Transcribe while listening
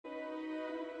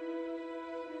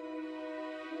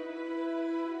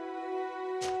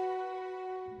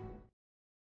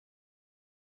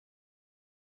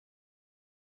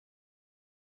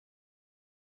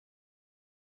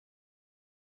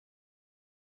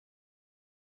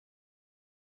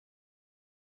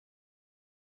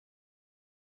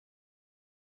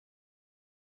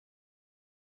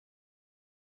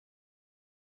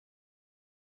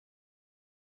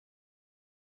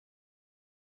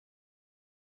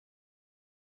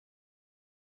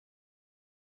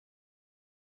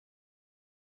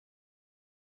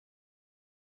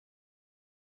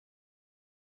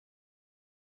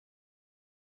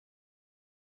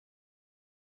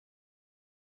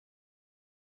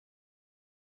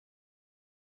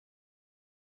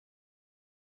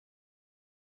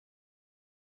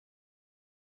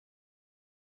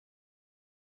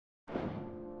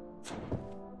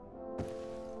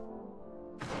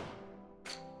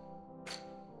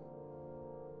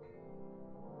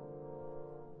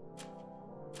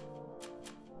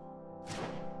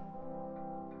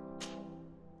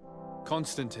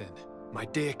Constantine. My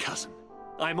dear cousin,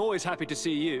 I'm always happy to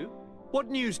see you. What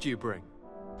news do you bring?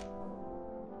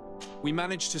 We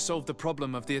managed to solve the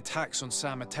problem of the attacks on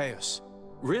San Mateus.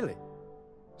 Really?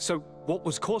 So, what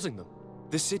was causing them?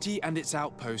 The city and its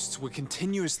outposts were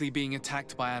continuously being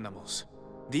attacked by animals.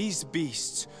 These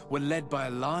beasts were led by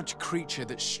a large creature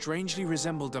that strangely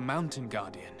resembled a mountain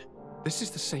guardian. This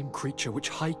is the same creature which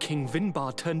High King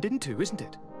Vinbar turned into, isn't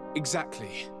it?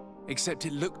 Exactly. Except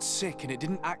it looked sick and it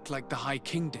didn't act like the High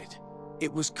King did.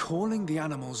 It was calling the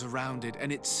animals around it,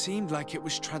 and it seemed like it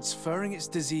was transferring its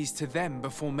disease to them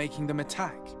before making them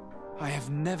attack. I have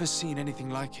never seen anything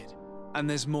like it. And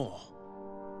there's more.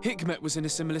 Hikmet was in a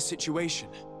similar situation.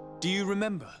 Do you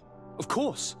remember? Of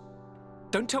course.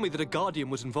 Don't tell me that a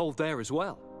guardian was involved there as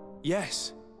well.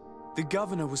 Yes. The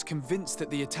governor was convinced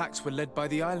that the attacks were led by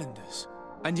the islanders.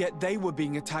 And yet they were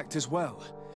being attacked as well.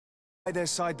 By their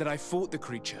side that I fought the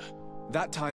creature.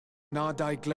 That time,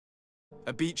 Nardai Glen,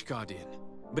 a beach guardian,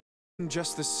 but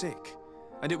just the sick.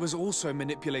 And it was also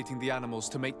manipulating the animals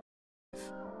to make them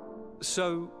live.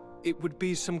 So, it would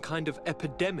be some kind of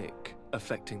epidemic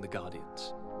affecting the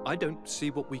Guardians. I don't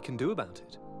see what we can do about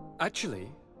it.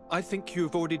 Actually, I think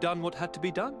you've already done what had to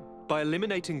be done, by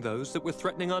eliminating those that were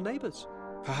threatening our neighbors.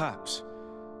 Perhaps.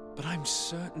 But I'm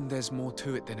certain there's more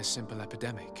to it than a simple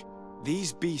epidemic.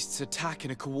 These beasts attack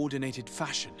in a coordinated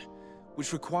fashion,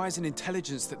 which requires an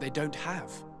intelligence that they don't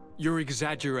have. You're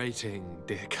exaggerating,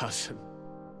 dear cousin.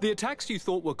 The attacks you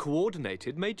thought were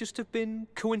coordinated may just have been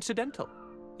coincidental.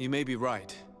 You may be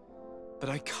right. But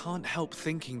I can't help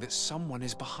thinking that someone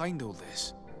is behind all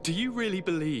this. Do you really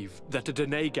believe that a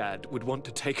Denegad would want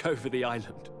to take over the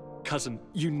island? Cousin,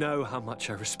 you know how much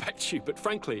I respect you, but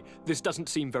frankly, this doesn't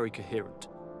seem very coherent.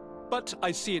 But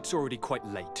I see it's already quite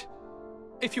late.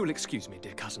 If you'll excuse me,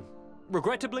 dear cousin.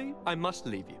 Regrettably, I must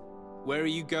leave you. Where are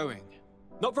you going?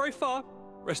 Not very far,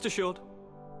 rest assured.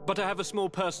 But I have a small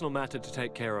personal matter to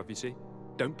take care of, you see.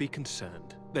 Don't be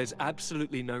concerned. There's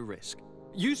absolutely no risk.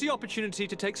 Use the opportunity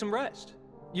to take some rest.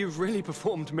 You've really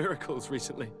performed miracles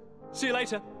recently. See you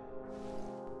later.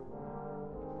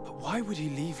 But why would he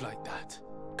leave like that?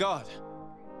 Guard,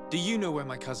 do you know where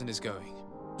my cousin is going?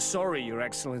 Sorry, Your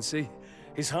Excellency.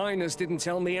 His Highness didn't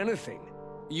tell me anything.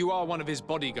 You are one of his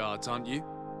bodyguards, aren't you?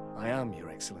 I am, Your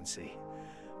Excellency.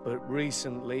 But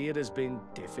recently it has been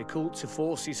difficult to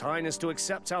force His Highness to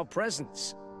accept our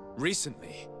presence.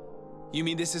 Recently? You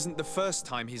mean this isn't the first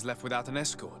time he's left without an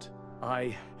escort?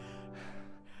 I'm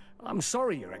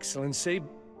sorry, Your Excellency.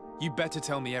 You better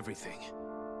tell me everything.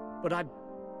 But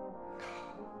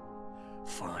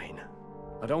Fine.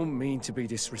 I don't mean to be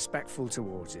disrespectful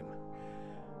towards him.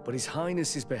 But His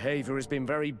Highness's behavior has been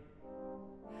very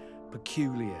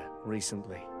peculiar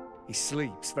recently. He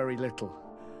sleeps very little,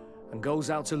 and goes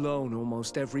out alone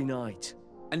almost every night.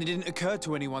 And it didn't occur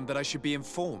to anyone that I should be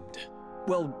informed?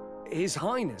 Well, His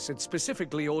Highness had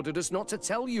specifically ordered us not to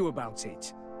tell you about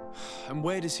it. And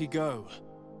where does he go?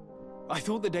 I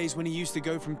thought the days when he used to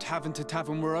go from tavern to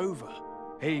tavern were over.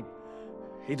 He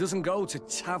doesn't go to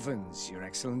taverns, Your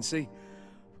Excellency.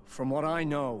 From what I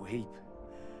know,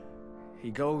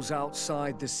 he goes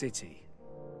outside the city.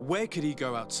 Where could he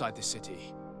go outside the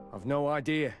city? I've no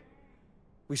idea.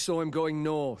 We saw him going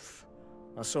north.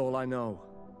 That's all I know.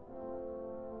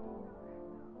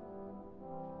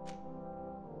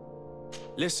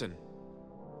 Listen,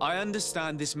 I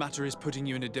understand this matter is putting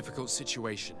you in a difficult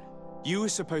situation. You were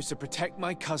supposed to protect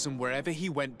my cousin wherever he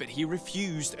went, but he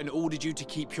refused and ordered you to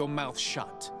keep your mouth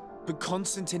shut. But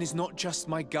Constantine is not just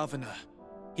my governor.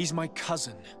 He's my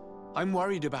cousin. I'm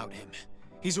worried about him.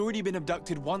 He's already been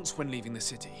abducted once when leaving the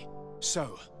city.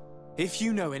 So, if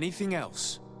you know anything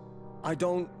else... I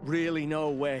don't really know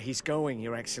where he's going,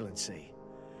 Your Excellency.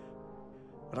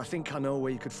 But I think I know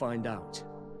where you could find out.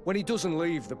 When he doesn't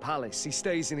leave the palace, he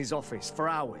stays in his office for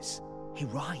hours. He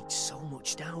writes so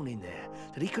much down in there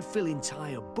that he could fill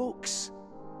entire books.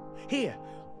 Here,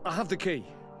 I have the key.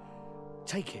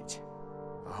 Take it.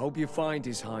 I hope you find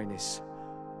His Highness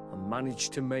and manage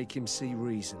to make him see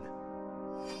reason.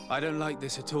 I don't like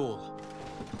this at all.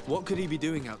 What could he be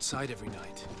doing outside every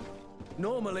night?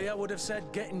 Normally, I would have said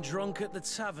getting drunk at the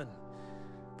tavern.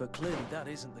 But clearly that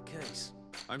isn't the case.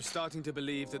 I'm starting to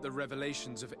believe that the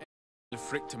revelations of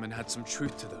Frictaman had some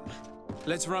truth to them.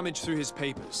 Let's rummage through his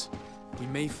papers. We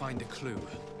may find a clue.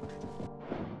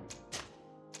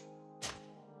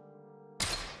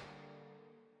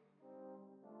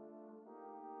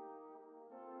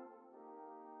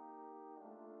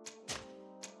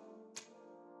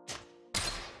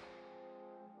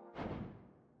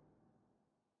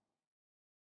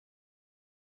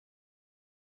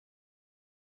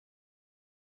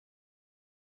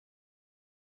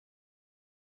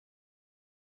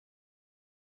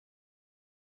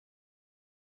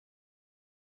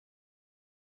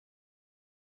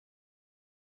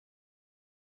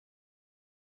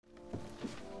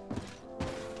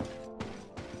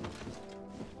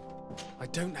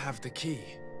 don't have the key.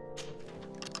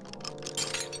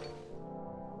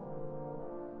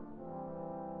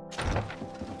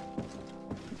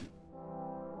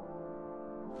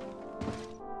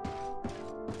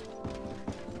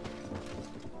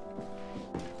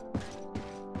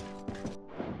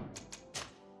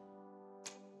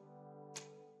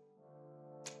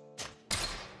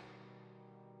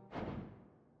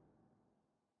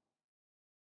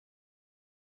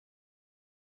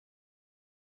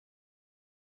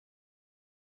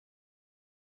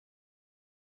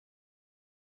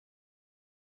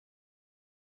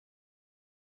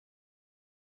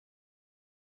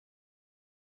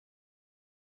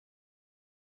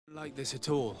 Like this at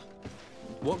all.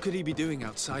 What could he be doing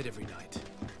outside every night?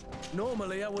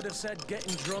 Normally, I would have said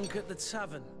getting drunk at the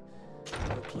tavern.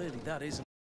 But clearly that isn't.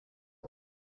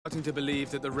 Starting to believe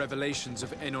that the revelations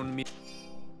of Enon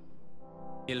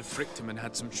Frichtemann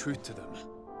had some truth to them.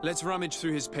 Let's rummage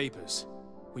through his papers.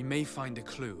 We may find a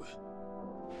clue.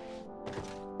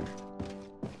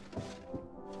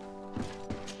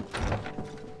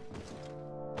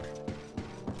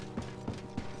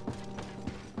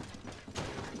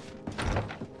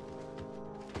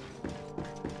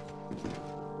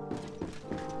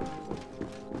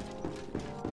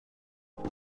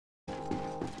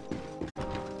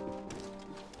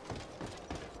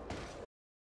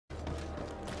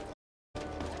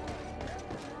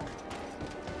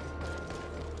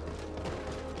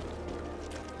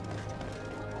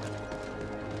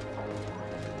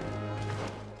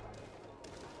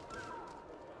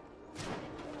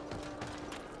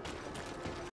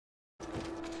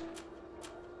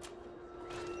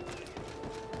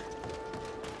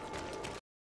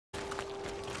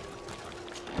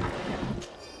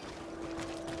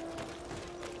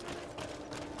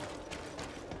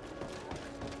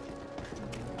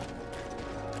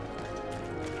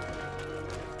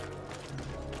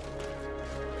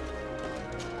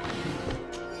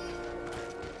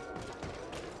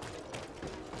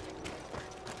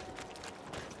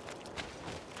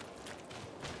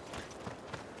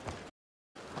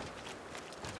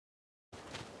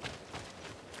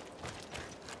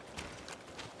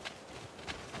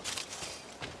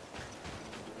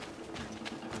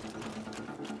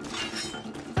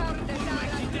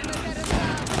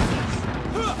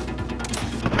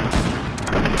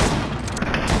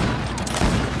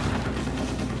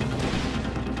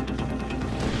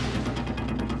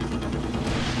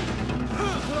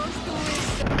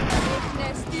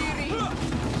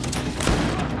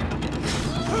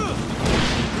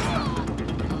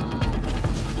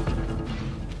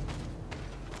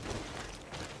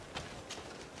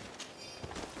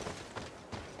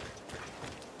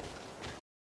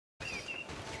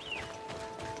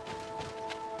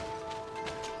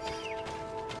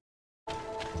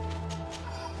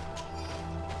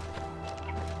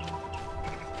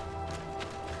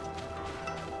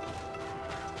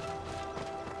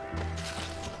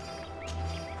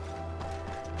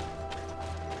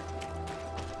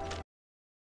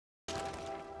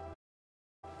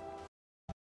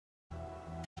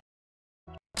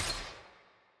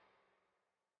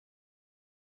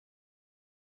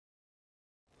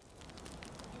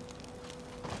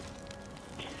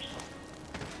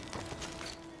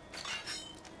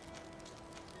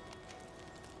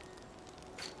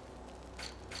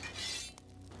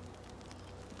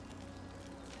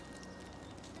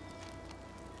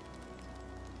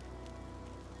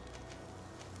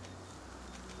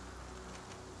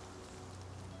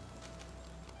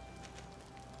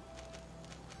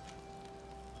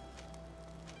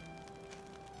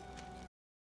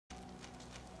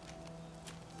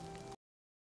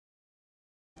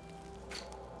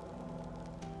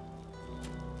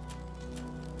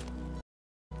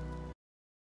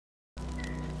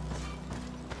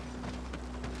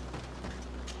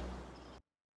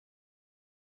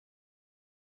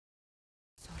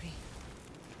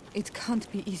 It can't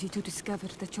be easy to discover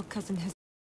that your cousin has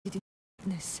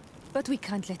this. But we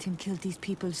can't let him kill these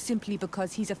people simply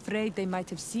because he's afraid they might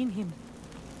have seen him.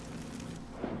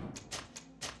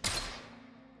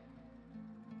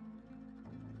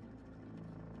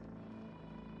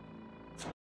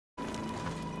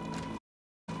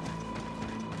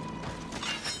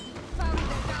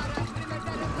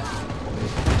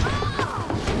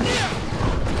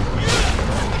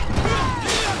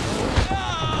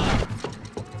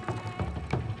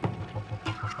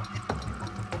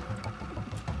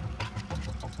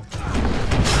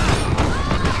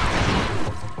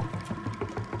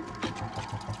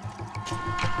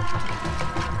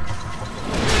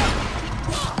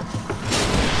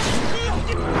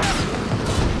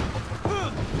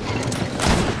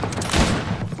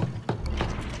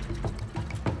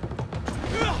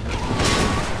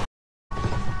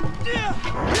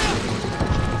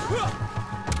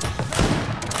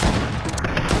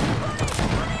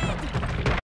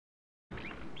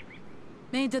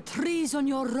 May the trees on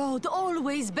your road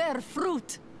always bear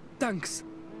fruit. Thanks.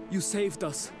 You saved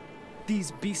us.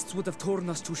 These beasts would have torn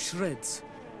us to shreds.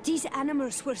 These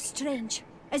animals were strange,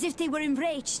 as if they were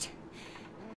enraged.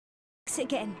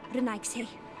 Again, Renaigse.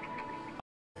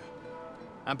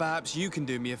 And perhaps you can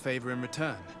do me a favor in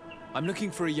return. I'm looking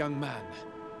for a young man,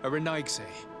 a Renaigse,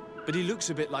 but he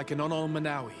looks a bit like an Onol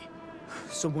Manawi.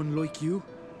 Someone like you?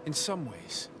 In some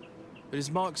ways. But his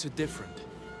marks are different,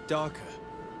 darker.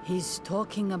 He's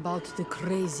talking about the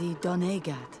crazy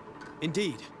Donegad.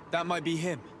 Indeed, that might be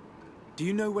him. Do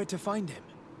you know where to find him?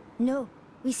 No,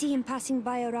 we see him passing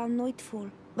by around nightfall,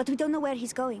 but we don't know where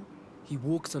he's going. He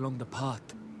walks along the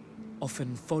path,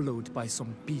 often followed by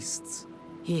some beasts.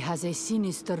 He has a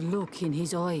sinister look in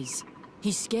his eyes.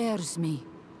 He scares me,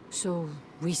 so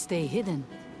we stay hidden.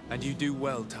 And you do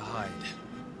well to hide.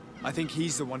 I think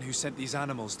he's the one who sent these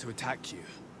animals to attack you.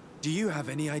 Do you have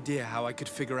any idea how I could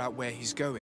figure out where he's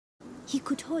going? He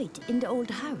could hide in the old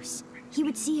house. He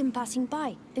would see him passing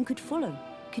by, and could follow,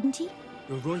 couldn't he?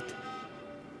 You're right.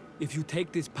 If you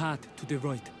take this path to the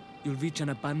right, you'll reach an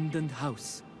abandoned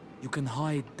house. You can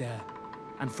hide there.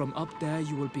 And from up there,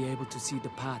 you will be able to see the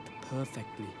path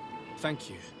perfectly. Thank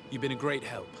you. You've been a great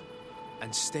help.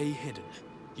 And stay hidden.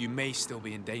 You may still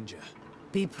be in danger.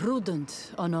 Be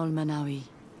prudent, Onol Manawi.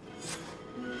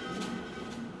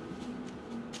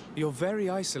 You're very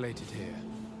isolated here.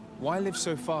 Why live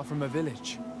so far from a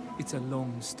village? It's a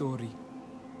long story.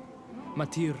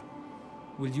 Matir,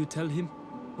 will you tell him?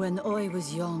 When I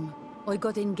was young, I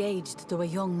got engaged to a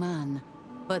young man.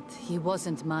 But he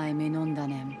wasn't my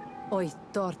Minundanem. I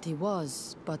thought he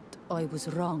was, but I was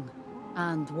wrong.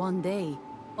 And one day,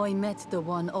 I met the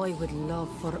one I would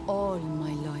love for all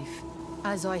my life.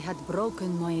 As I had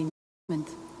broken my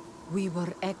engagement, we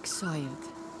were exiled.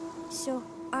 So,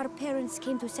 our parents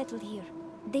came to settle here.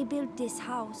 They built this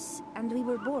house, and we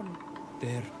were born.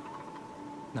 There.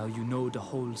 Now you know the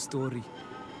whole story.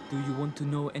 Do you want to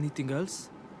know anything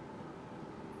else?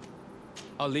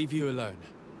 I'll leave you alone.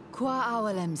 Qua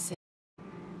awalem se.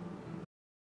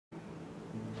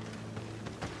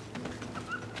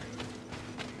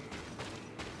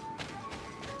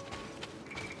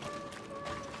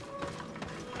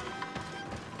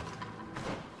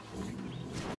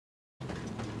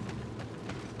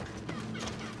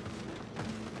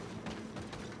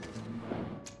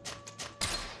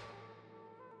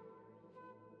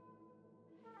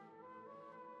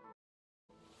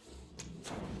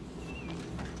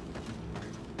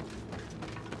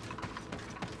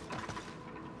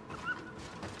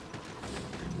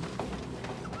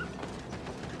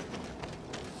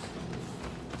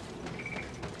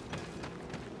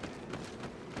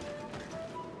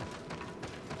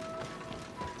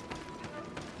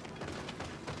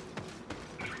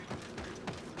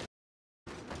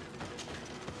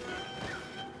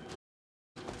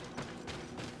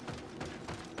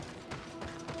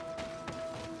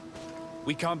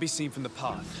 We can't be seen from the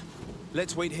path.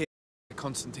 Let's wait here where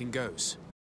Constantine goes.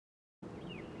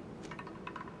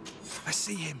 I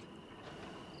see him.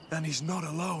 And he's not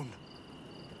alone.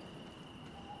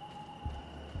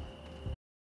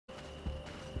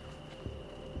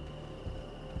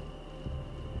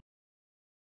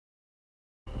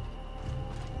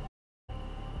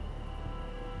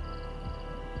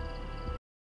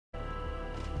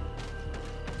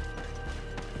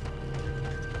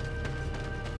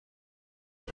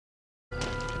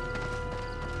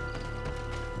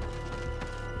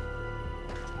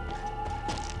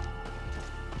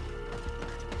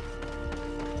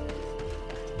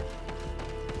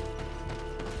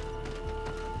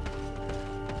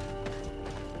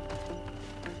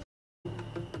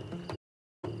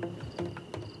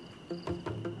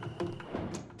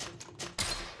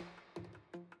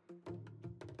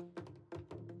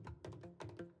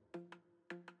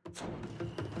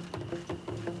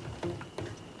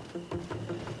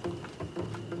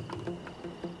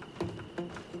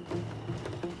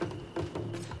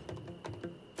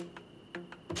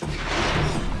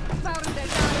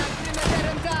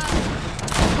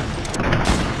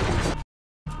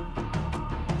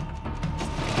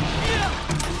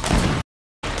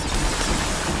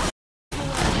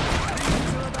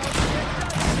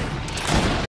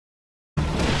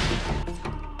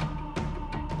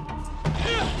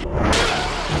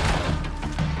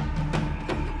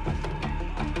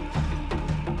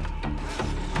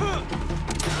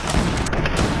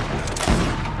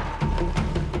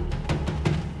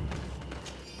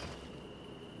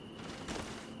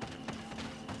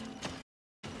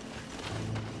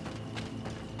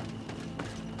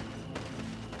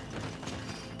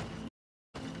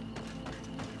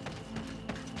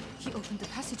 opened a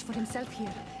passage for himself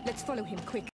here. Let's follow him,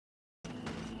 quick.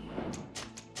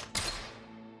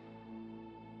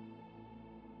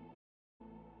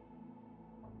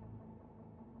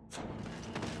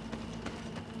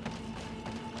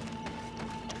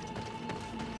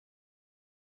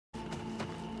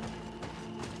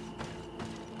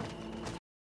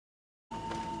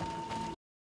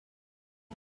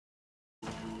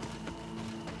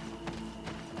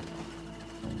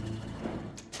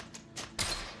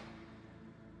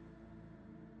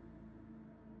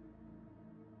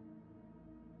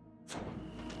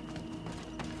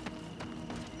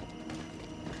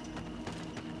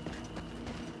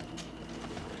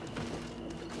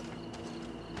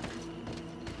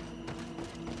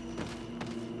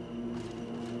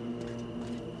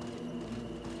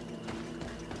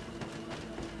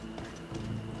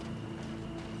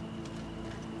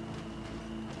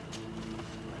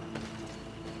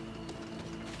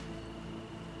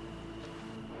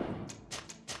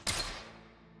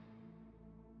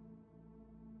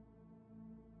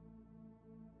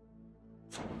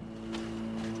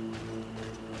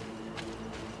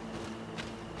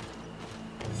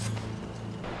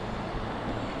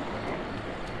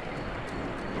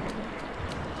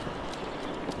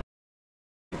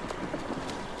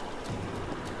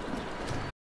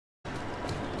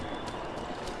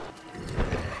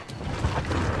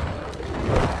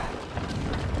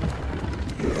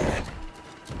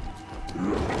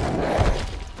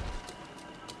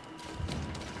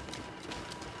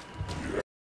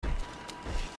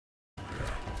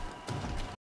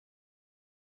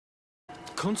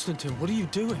 Constantine, what are you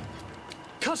doing?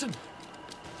 Cousin!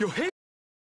 You're here?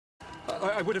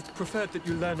 I would have preferred that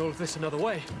you learn all of this another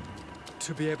way.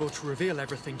 To be able to reveal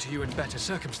everything to you in better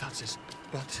circumstances.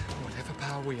 But whatever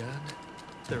power we earn,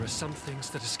 there are some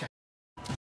things that escape.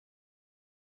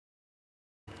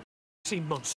 Seen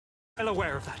monsters, well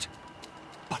aware of that.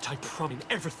 But I promise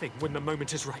everything when the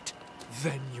moment is right.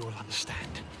 Then you will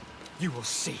understand. You will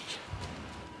see.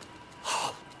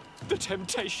 The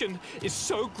temptation is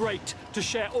so great to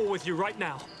share all with you right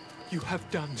now. You have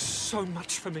done so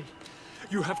much for me.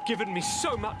 You have given me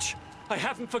so much. I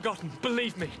haven't forgotten,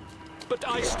 believe me. But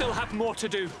I still have more to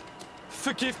do.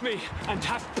 Forgive me and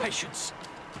have patience.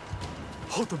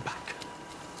 Hold them back.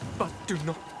 But do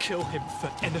not kill him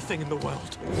for anything in the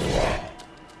world.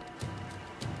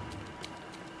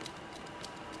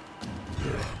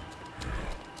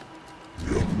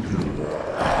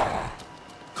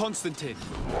 Constantine,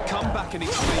 come back and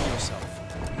explain yourself.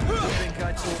 I think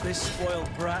I taught this spoiled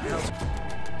brat how to...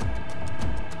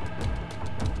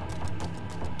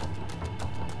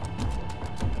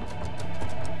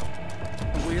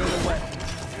 wield a weapon.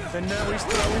 Then now he's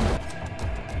throwing...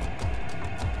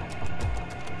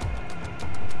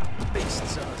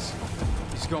 beasts at us.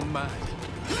 He's gone mad.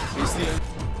 He's the only...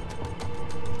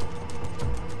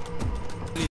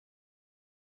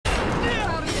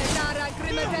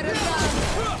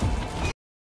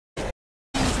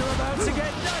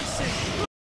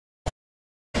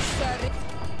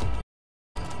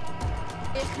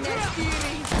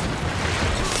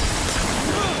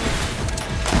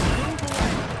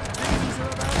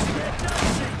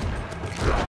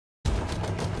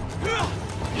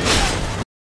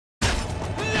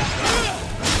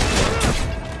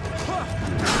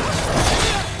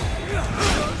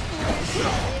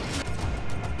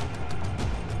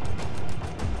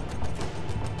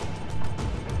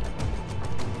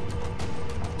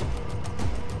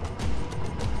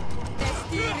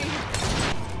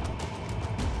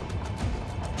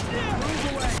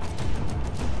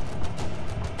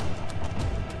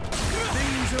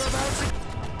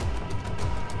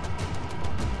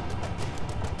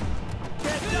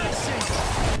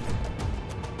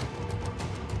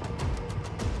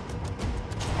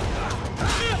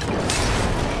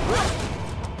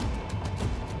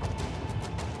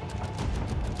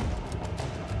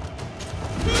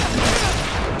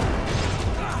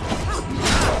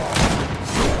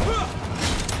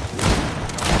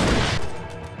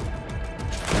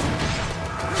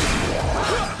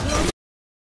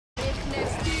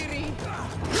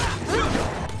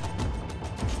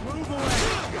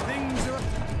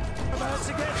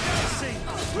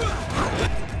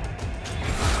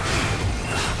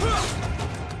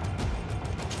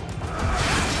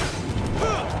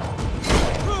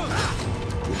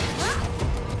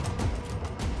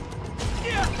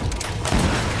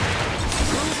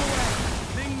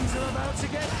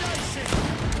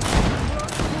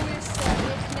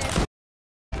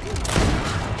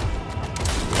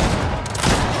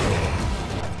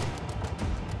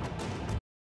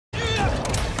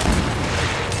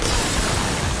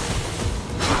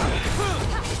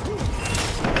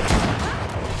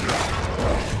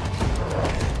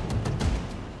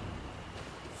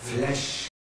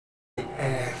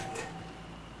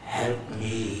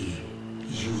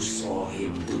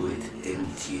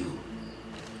 hurt you.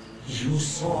 You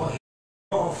saw him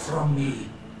draw from me,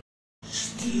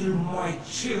 steal my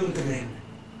children,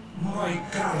 my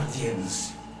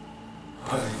guardians,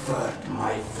 pervert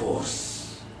my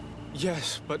force.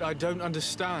 Yes, but I don't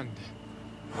understand.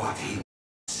 What he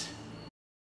needs.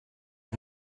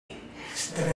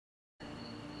 Strength,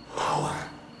 power.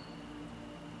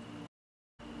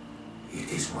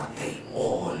 It is what they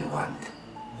all want.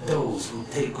 Those who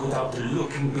take without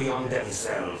looking beyond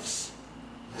themselves.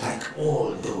 Like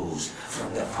all those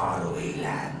from the faraway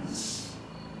lands.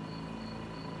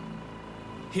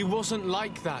 He wasn't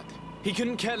like that. He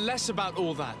couldn't care less about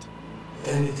all that.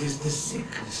 Then it is the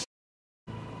sickness,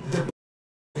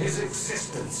 his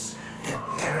existence,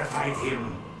 that terrified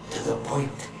him to the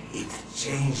point it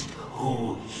changed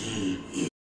who he is.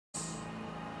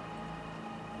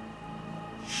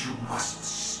 You must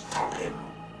stop him.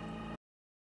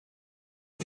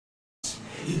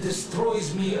 He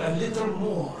destroys me a little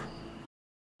more,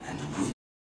 and with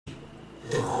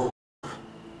the whole.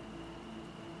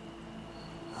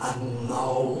 And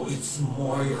now it's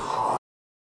my heart,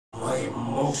 my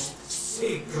most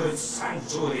sacred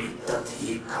sanctuary that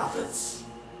he covets.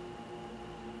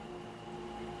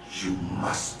 You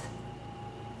must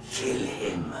kill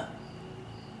him.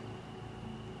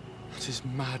 That is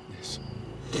madness.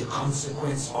 The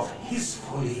consequence of his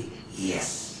folly,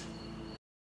 yes.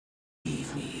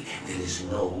 Believe me, there is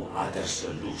no other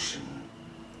solution.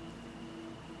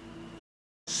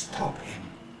 Stop him,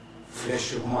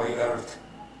 flesh of my earth,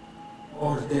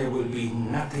 or there will be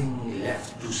nothing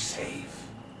left to save.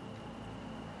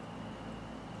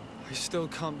 I still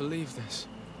can't believe this.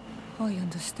 I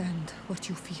understand what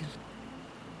you feel.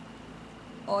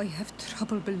 I have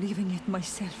trouble believing it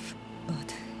myself.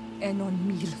 But Enon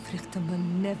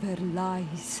Milfrichtaman never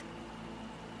lies.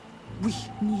 We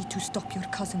need to stop your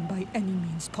cousin by any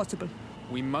means possible.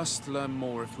 We must learn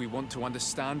more if we want to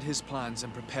understand his plans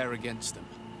and prepare against them.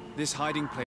 This hiding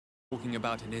place he's talking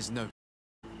about in his note.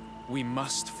 We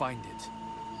must find it.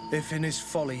 If in his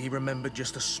folly he remembered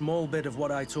just a small bit of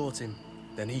what I taught him,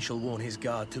 then he shall warn his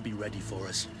guard to be ready for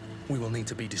us. We will need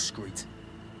to be discreet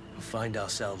and find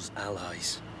ourselves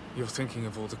allies. You're thinking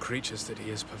of all the creatures that he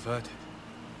has perverted.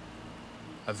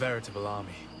 A veritable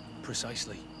army.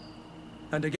 Precisely.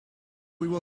 And again, we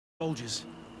will soldiers.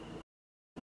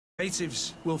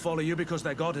 Natives will follow you because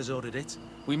their god has ordered it.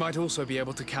 We might also be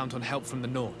able to count on help from the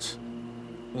Nords.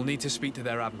 We'll need to speak to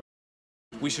their admiral.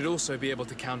 We should also be able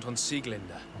to count on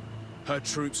Sieglinde. Her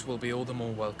troops will be all the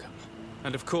more welcome.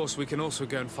 And of course, we can also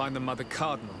go and find the Mother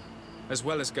Cardinal, as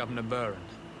well as Governor Buren.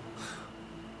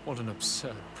 What an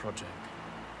absurd project.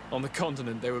 On the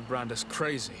continent, they would brand us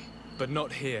crazy, but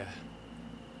not here.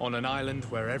 On an island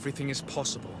where everything is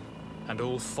possible, and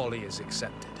all folly is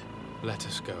accepted. Let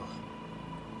us go.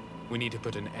 We need to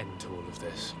put an end to all of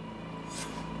this.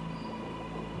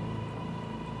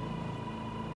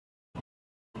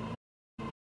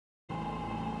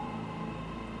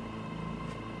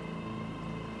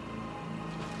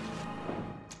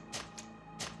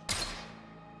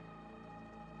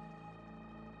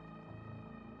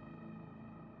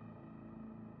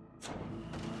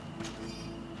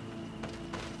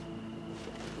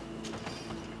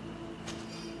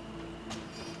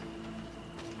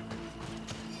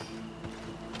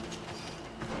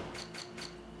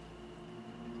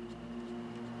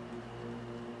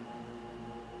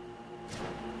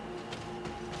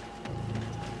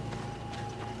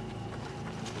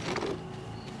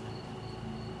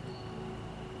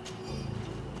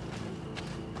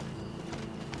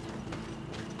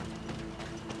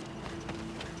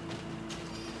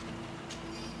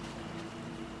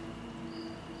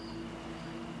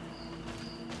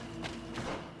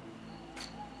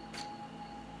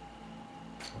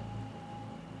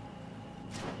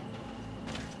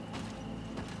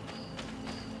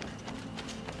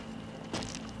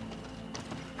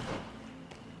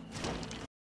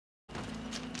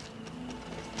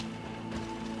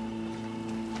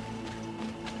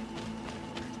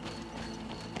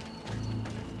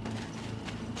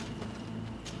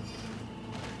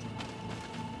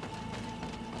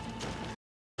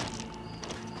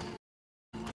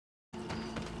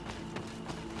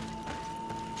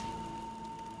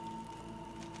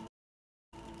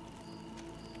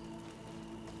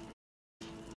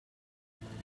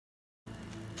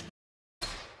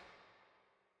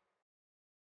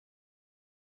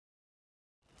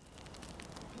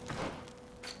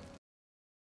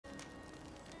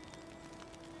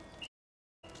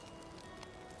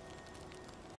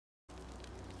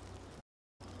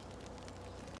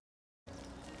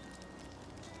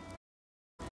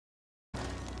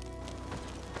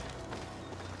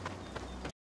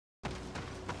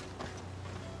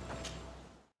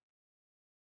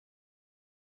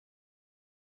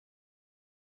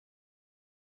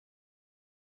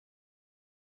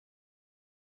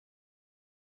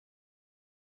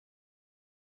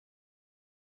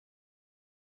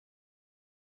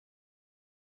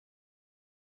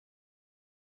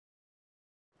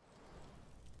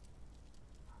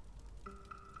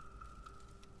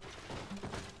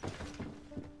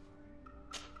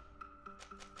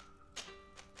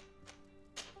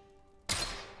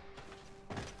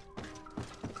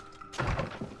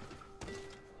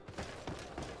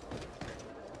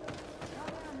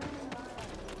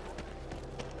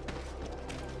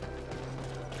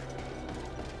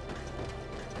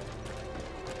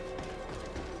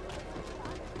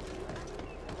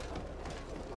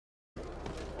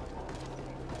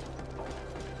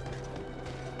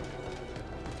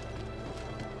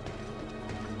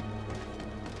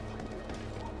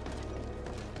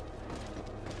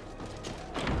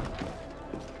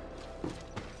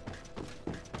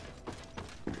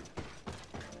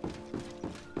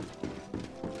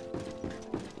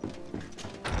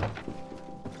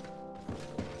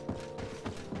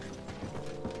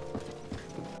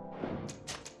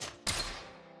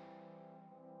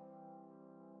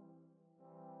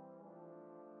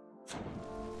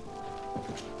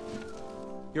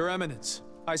 Your Eminence,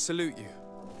 I salute you.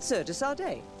 Sir de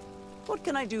Sardet, what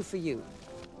can I do for you?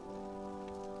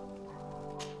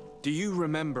 Do you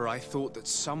remember I thought that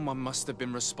someone must have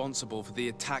been responsible for the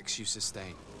attacks you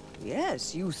sustained?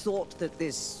 Yes, you thought that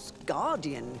this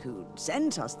guardian who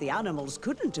sent us the animals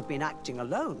couldn't have been acting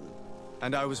alone.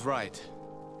 And I was right,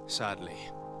 sadly.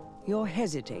 You're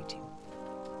hesitating.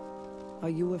 Are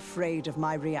you afraid of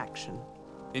my reaction?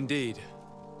 Indeed.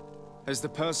 As the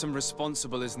person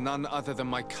responsible is none other than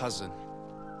my cousin,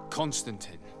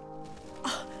 Constantine.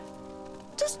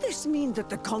 Does this mean that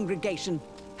the congregation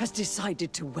has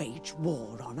decided to wage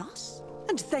war on us?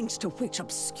 And thanks to which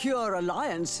obscure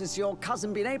alliance has your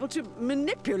cousin been able to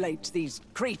manipulate these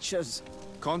creatures?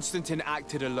 Constantine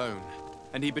acted alone,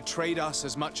 and he betrayed us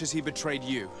as much as he betrayed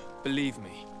you, believe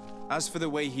me. As for the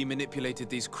way he manipulated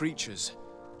these creatures,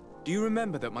 do you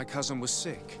remember that my cousin was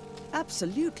sick?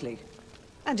 Absolutely.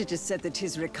 And it is said that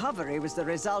his recovery was the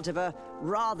result of a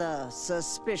rather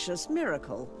suspicious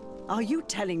miracle. Are you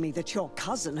telling me that your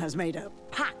cousin has made a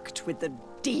pact with the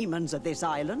demons of this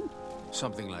island?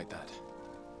 Something like that.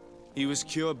 He was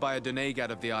cured by a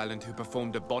denegad of the island who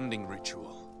performed a bonding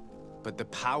ritual. But the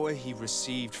power he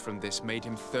received from this made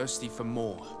him thirsty for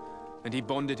more, and he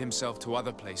bonded himself to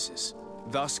other places,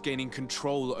 thus gaining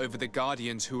control over the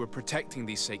guardians who were protecting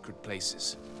these sacred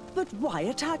places. But why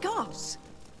attack us?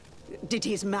 Did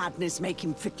his madness make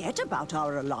him forget about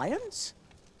our alliance?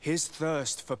 His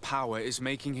thirst for power is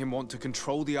making him want to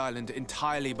control the island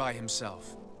entirely by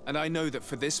himself. And I know that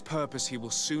for this purpose he will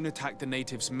soon attack the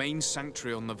natives' main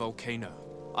sanctuary on the volcano.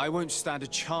 I won't stand a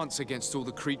chance against all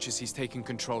the creatures he's taken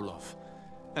control of.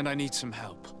 And I need some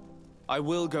help. I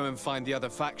will go and find the other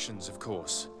factions, of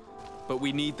course. But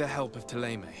we need the help of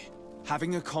Thélème.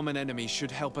 Having a common enemy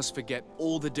should help us forget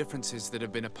all the differences that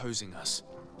have been opposing us.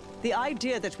 The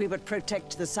idea that we would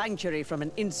protect the sanctuary from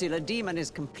an insular demon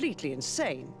is completely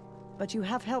insane. But you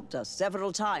have helped us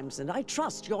several times, and I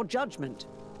trust your judgment.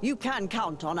 You can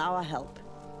count on our help.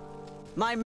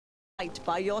 My men are right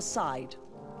by your side.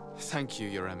 Thank you,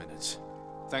 Your Eminence.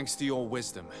 Thanks to your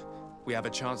wisdom, we have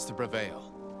a chance to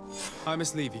prevail. I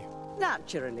must leave you.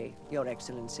 Naturally, Your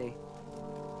Excellency.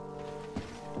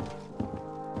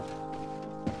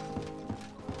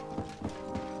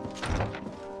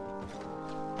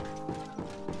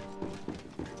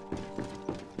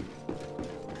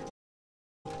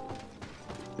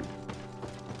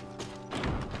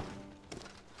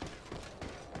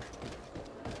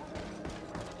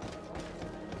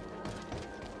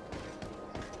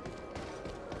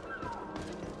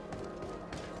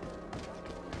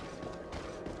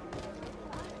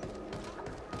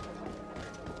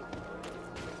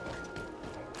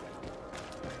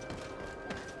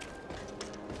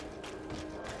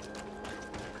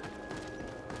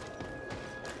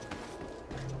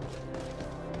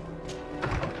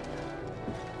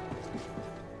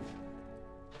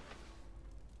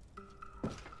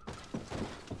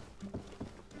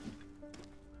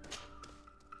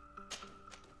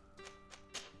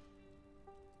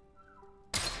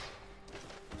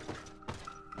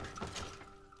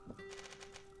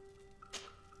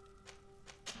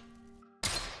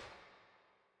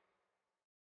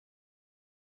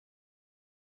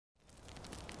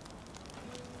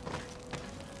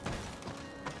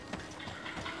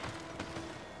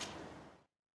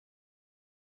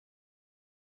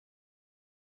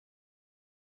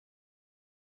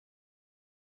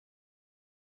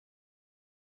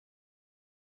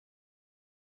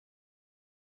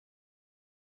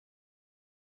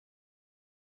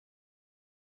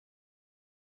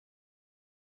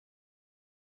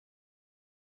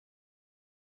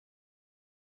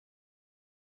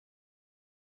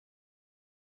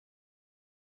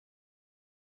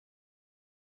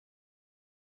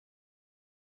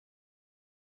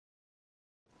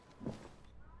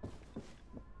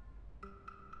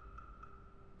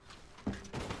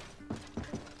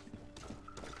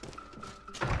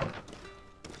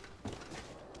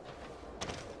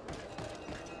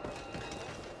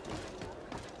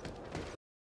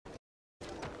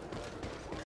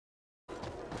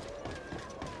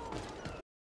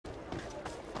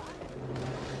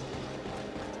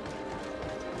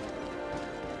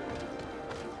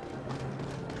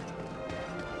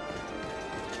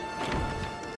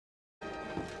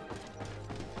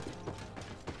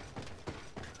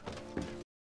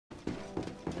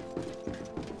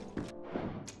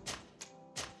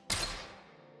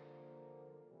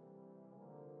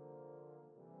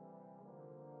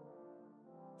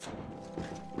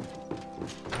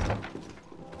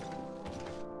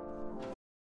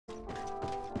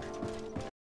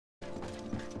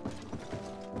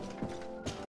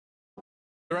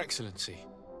 Your Excellency,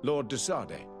 Lord de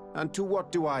Sardet, and to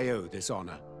what do I owe this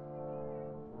honor?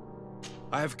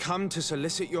 I have come to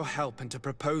solicit your help and to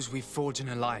propose we forge an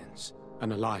alliance.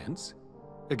 An alliance?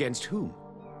 Against whom?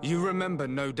 You remember,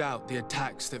 no doubt, the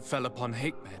attacks that fell upon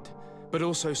Hikmet, but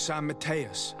also San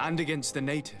Mateus, and against the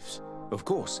natives. Of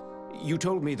course. You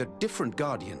told me that different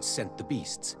Guardians sent the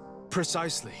beasts.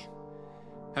 Precisely.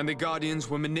 And the Guardians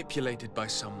were manipulated by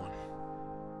someone.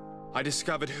 I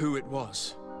discovered who it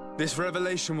was. This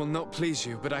revelation will not please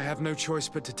you, but I have no choice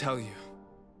but to tell you.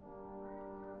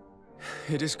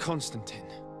 It is Constantine.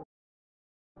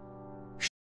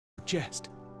 Jest.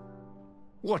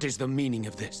 What is the meaning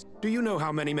of this? Do you know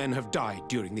how many men have died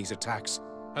during these attacks?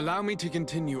 Allow me to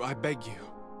continue, I beg you.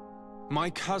 My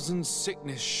cousin's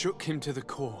sickness shook him to the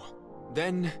core.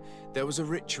 Then, there was a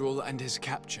ritual and his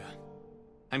capture.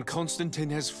 And Constantine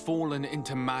has fallen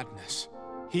into madness.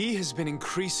 He has been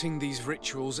increasing these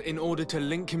rituals in order to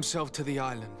link himself to the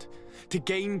island, to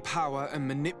gain power and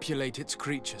manipulate its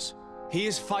creatures. He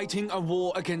is fighting a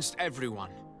war against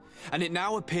everyone, and it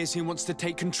now appears he wants to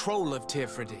take control of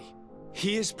Tirfridi.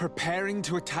 He is preparing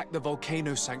to attack the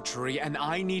Volcano Sanctuary, and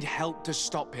I need help to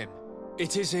stop him.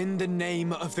 It is in the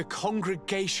name of the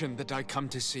congregation that I come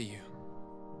to see you.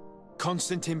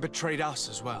 Constantine betrayed us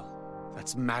as well.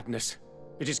 That's madness.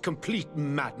 It is complete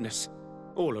madness.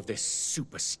 All of this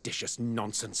superstitious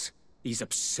nonsense. These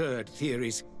absurd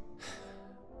theories.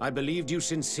 I believed you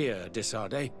sincere, de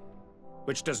Sardet.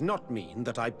 Which does not mean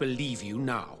that I believe you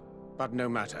now. But no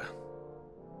matter.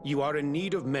 You are in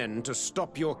need of men to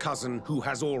stop your cousin who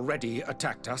has already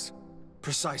attacked us?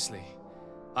 Precisely.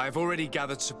 I have already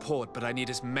gathered support, but I need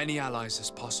as many allies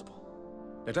as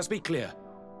possible. Let us be clear.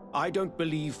 I don't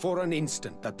believe for an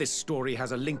instant that this story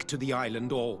has a link to the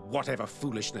island or whatever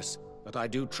foolishness, but I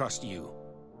do trust you.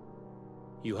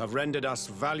 You have rendered us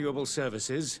valuable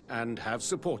services and have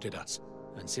supported us.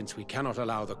 And since we cannot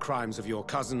allow the crimes of your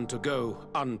cousin to go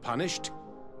unpunished,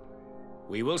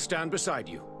 we will stand beside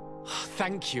you.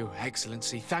 Thank you,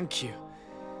 Excellency, thank you.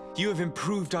 You have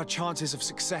improved our chances of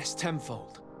success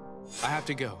tenfold. I have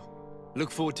to go.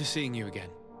 Look forward to seeing you again.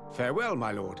 Farewell,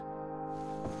 my lord.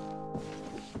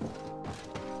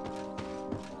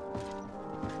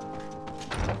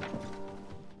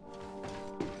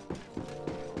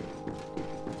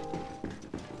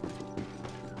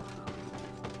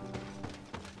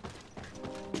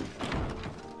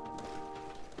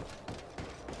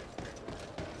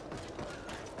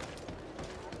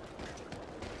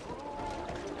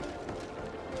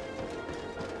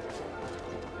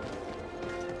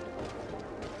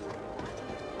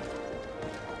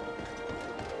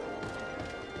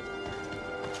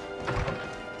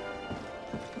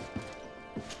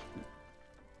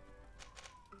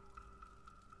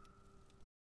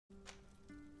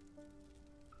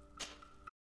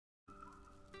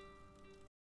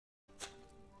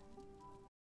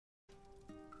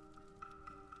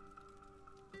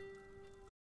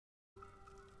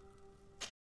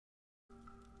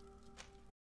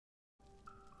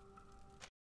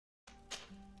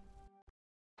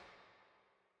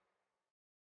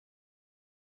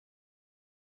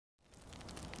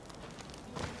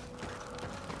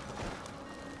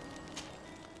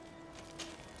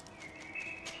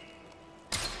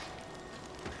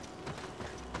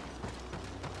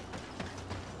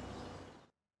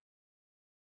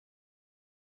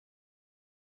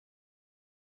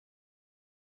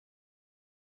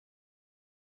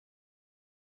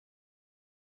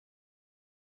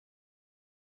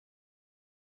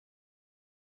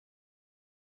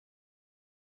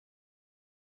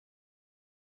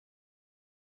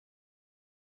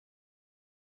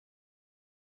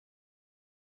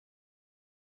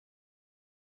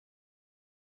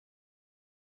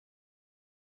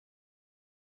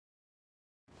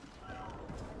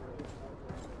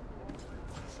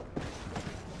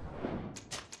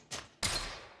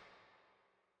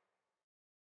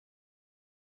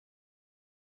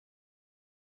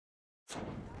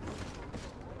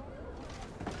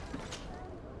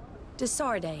 De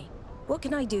Sardet, what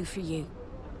can I do for you?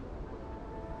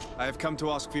 I have come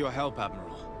to ask for your help,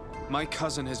 Admiral. My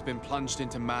cousin has been plunged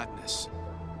into madness,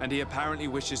 and he apparently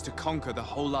wishes to conquer the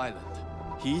whole island.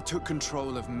 He took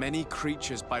control of many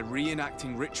creatures by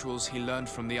reenacting rituals he learned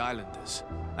from the islanders.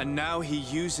 And now he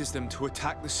uses them to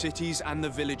attack the cities and the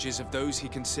villages of those he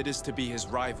considers to be his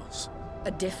rivals.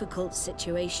 A difficult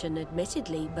situation,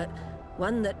 admittedly, but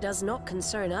one that does not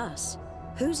concern us.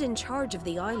 Who's in charge of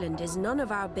the island is none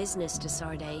of our business, de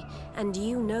Sardet, and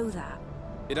you know that.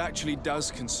 It actually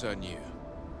does concern you.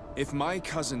 If my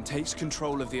cousin takes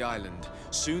control of the island,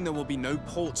 soon there will be no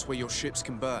ports where your ships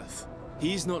can berth.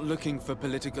 He's not looking for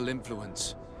political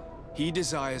influence. He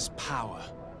desires power.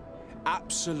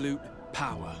 absolute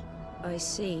power. I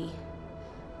see.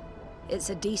 It's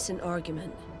a decent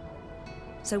argument.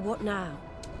 So what now?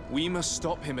 We must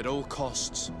stop him at all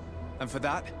costs. And for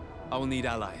that, I will need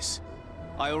allies.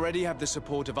 I already have the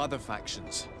support of other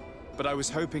factions, but I was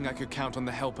hoping I could count on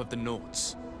the help of the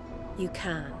Nauts. You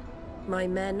can. My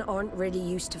men aren't really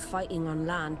used to fighting on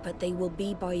land, but they will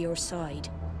be by your side.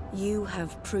 You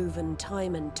have proven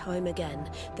time and time again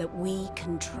that we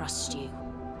can trust you.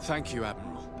 Thank you,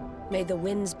 Admiral. May the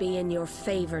winds be in your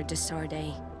favor,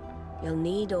 Desarde. You'll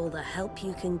need all the help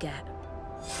you can get.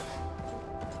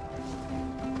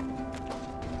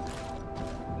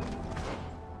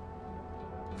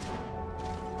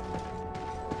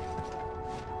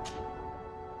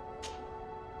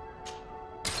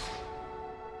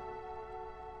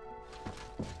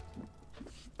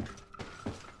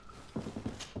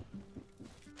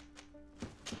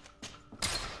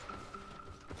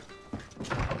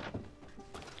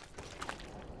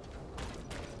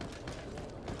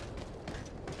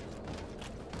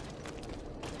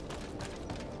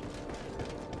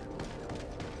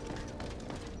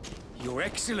 Your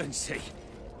Excellency,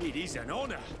 it is an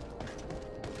honor.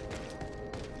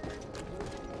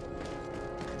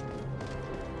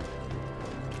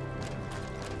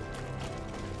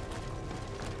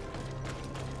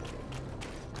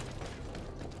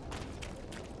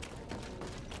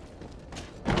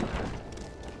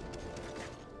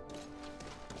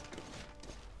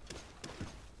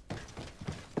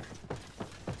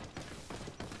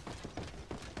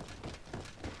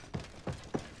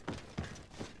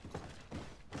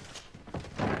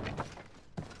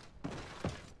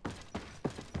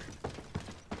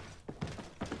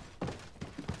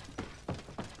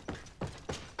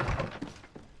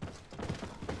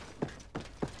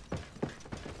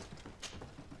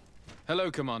 Hello,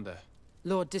 Commander.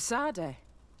 Lord Desarde,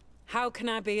 how can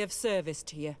I be of service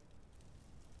to you?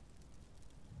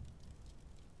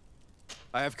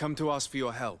 I have come to ask for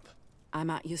your help. I'm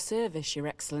at your service, Your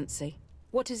Excellency.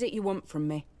 What is it you want from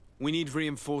me? We need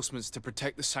reinforcements to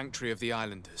protect the sanctuary of the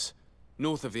Islanders,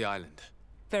 north of the island.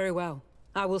 Very well.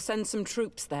 I will send some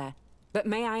troops there. But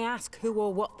may I ask who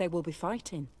or what they will be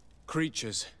fighting?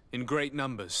 Creatures, in great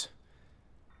numbers.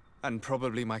 And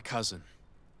probably my cousin.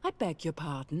 I beg your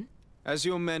pardon? As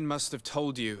your men must have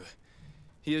told you,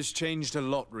 he has changed a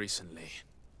lot recently.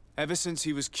 Ever since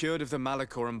he was cured of the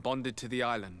Malachor and bonded to the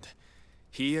island,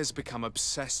 he has become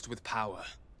obsessed with power.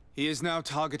 He is now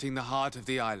targeting the heart of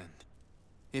the island.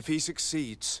 If he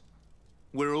succeeds,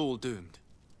 we're all doomed.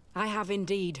 I have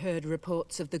indeed heard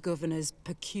reports of the Governor's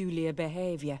peculiar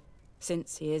behavior.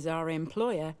 Since he is our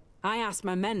employer, I asked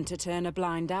my men to turn a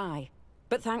blind eye.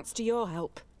 But thanks to your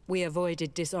help, we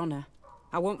avoided dishonor.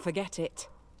 I won't forget it.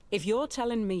 If you're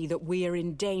telling me that we are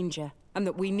in danger, and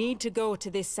that we need to go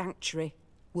to this sanctuary,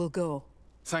 we'll go.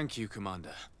 Thank you,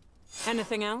 Commander.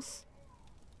 Anything else?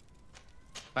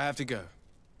 I have to go.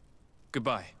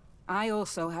 Goodbye. I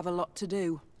also have a lot to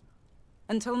do.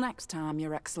 Until next time,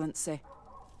 Your Excellency.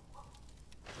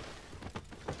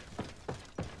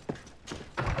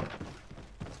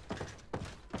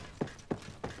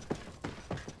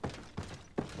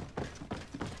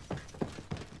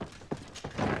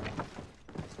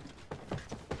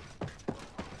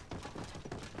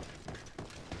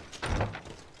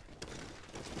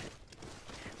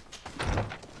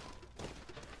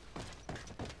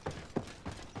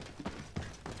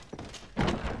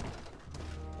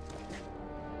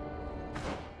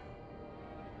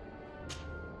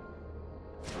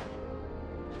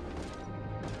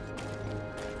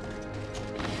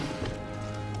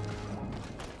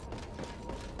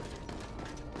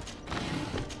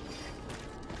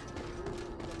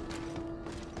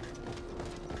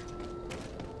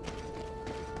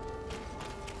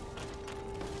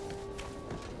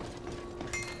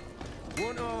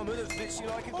 One armor that fits you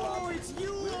like a glove. Oh, it's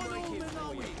you, We'll Lord make it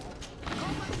for you.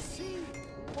 Come and see.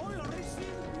 Oil received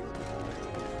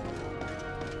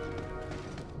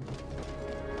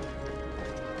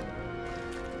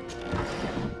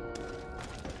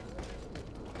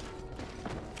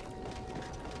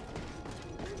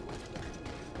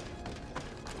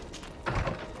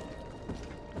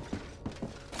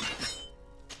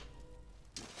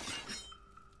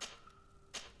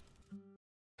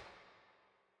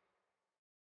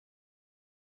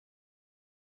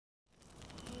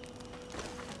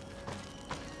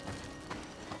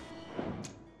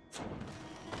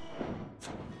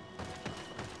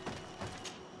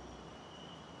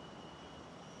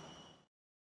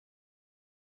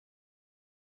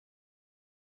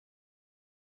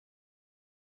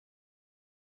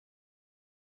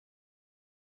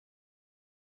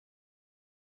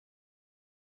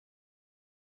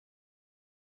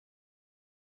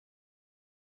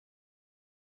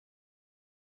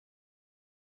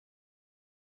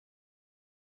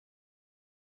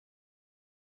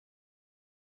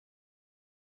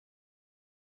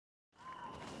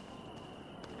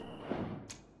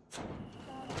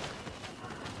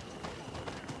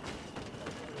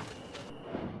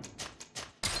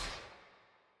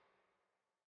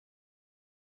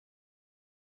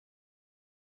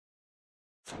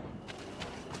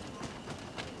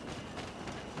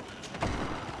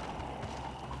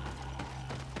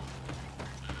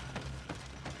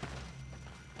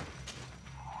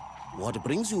What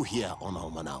brings you here on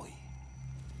Almanawi?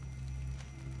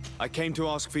 I came to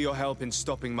ask for your help in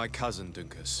stopping my cousin,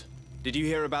 Dunkus. Did you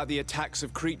hear about the attacks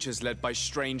of creatures led by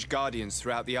strange guardians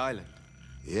throughout the island?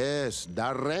 Yes,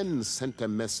 Darren sent a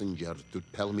messenger to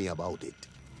tell me about it.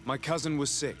 My cousin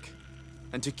was sick,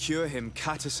 and to cure him,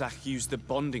 Katasak used the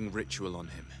bonding ritual on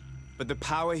him. But the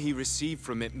power he received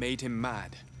from it made him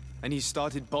mad, and he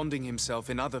started bonding himself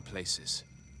in other places.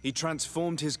 He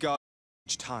transformed his guardians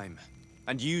each time,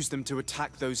 and used them to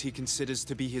attack those he considers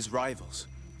to be his rivals.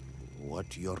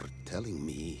 What you're telling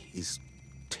me is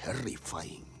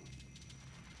terrifying.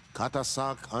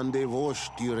 Katasak and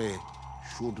Devosh'Tire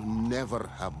should never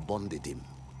have bonded him.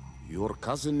 Your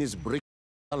cousin is breaking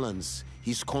balance.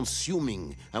 He's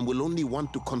consuming, and will only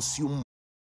want to consume.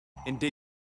 Indeed.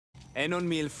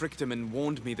 Enonmil Frichtemann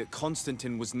warned me that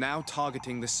Constantine was now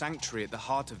targeting the sanctuary at the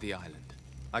heart of the island.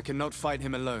 I cannot fight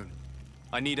him alone.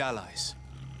 I need allies.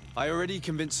 I already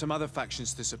convinced some other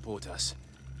factions to support us,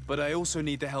 but I also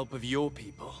need the help of your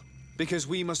people, because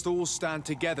we must all stand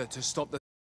together to stop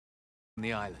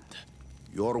the island.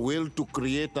 Your will to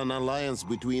create an alliance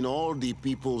between all the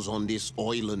peoples on this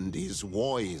island is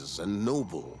wise and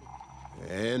noble.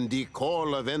 And the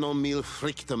call of Enonmil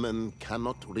Frichtemann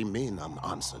cannot remain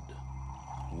unanswered.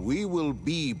 We will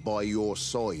be by your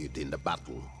side in the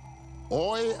battle.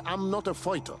 I am not a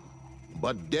fighter,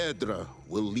 but Deirdre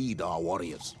will lead our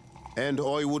warriors. And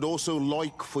I would also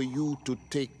like for you to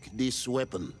take this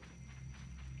weapon.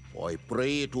 I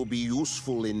pray it will be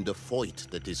useful in the fight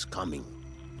that is coming.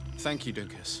 Thank you,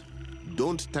 Dunkus.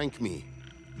 Don't thank me.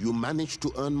 You managed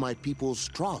to earn my people's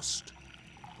trust.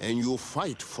 And you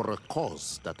fight for a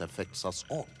cause that affects us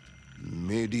all.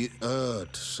 May the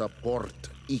earth support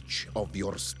each of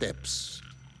your steps.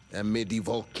 And may the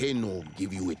volcano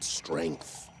give you its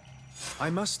strength.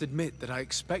 I must admit that I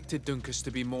expected Dunkus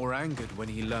to be more angered when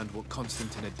he learned what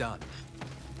Constantine had done.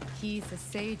 He's a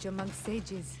sage amongst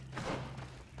sages,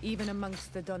 even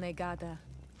amongst the Donegada.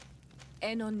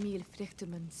 Enonmil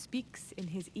Frichtemann speaks in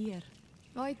his ear.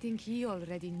 I think he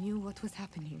already knew what was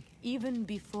happening, even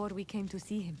before we came to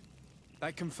see him.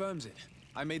 That confirms it.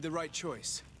 I made the right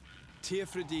choice.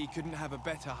 Teofredi couldn't have a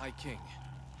better High King.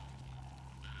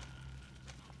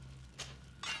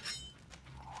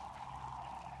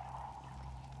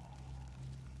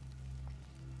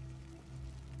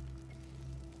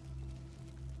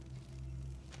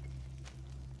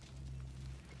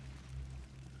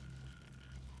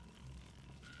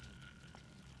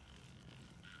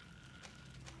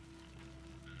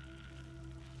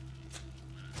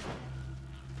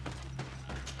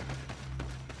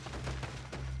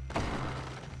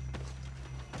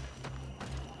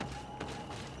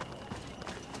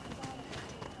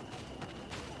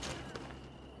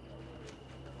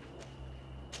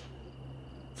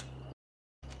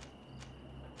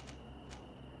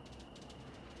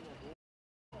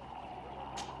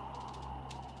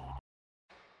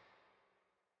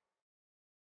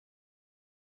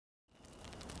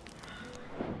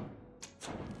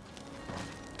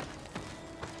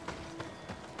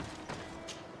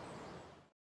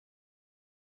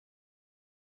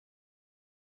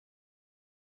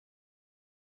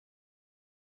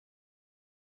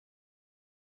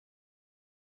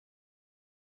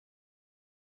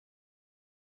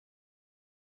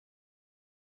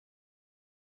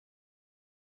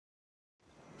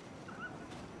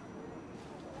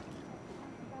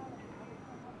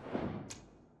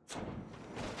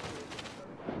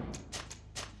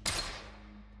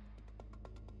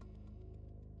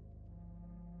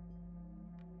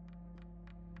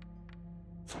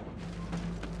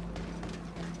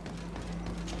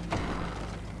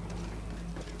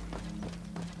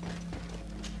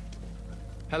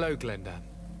 Hello, Glendan.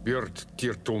 Björt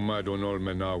Tirtomadon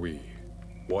Olmenawi.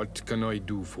 What can I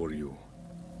do for you?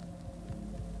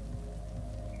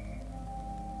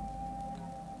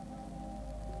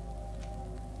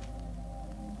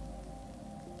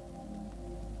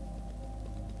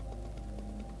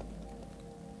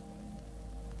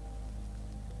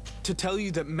 To tell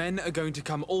you that men are going to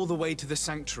come all the way to the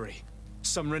sanctuary.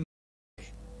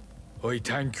 I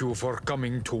thank you for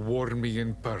coming to warn me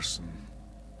in person.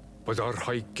 But our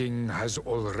High King has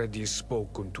already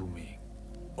spoken to me.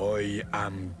 I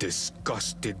am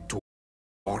disgusted to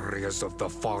warriors of the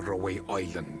faraway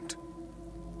island.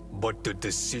 But the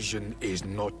decision is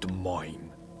not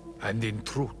mine. And in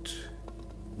truth,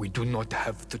 we do not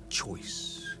have the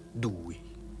choice, do we?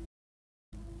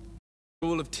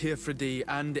 All of Teofredi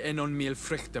and Enonmil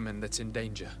Frichtemann that's in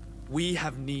danger. We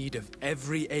have need of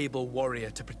every able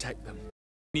warrior to protect them.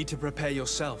 You need to prepare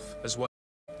yourself as well.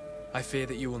 I fear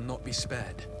that you will not be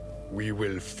spared. We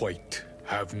will fight,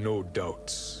 have no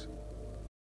doubts.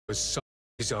 Such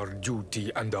is our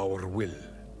duty and our will.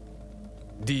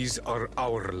 These are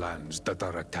our lands that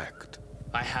are attacked.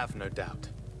 I have no doubt.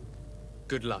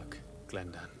 Good luck,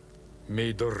 Glendan.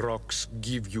 May the rocks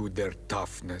give you their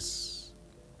toughness.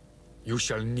 You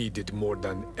shall need it more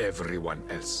than everyone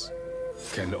else.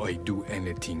 Can I do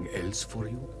anything else for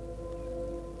you?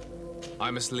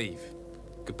 I must leave.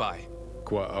 Goodbye.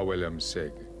 Qua awelem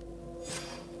seg.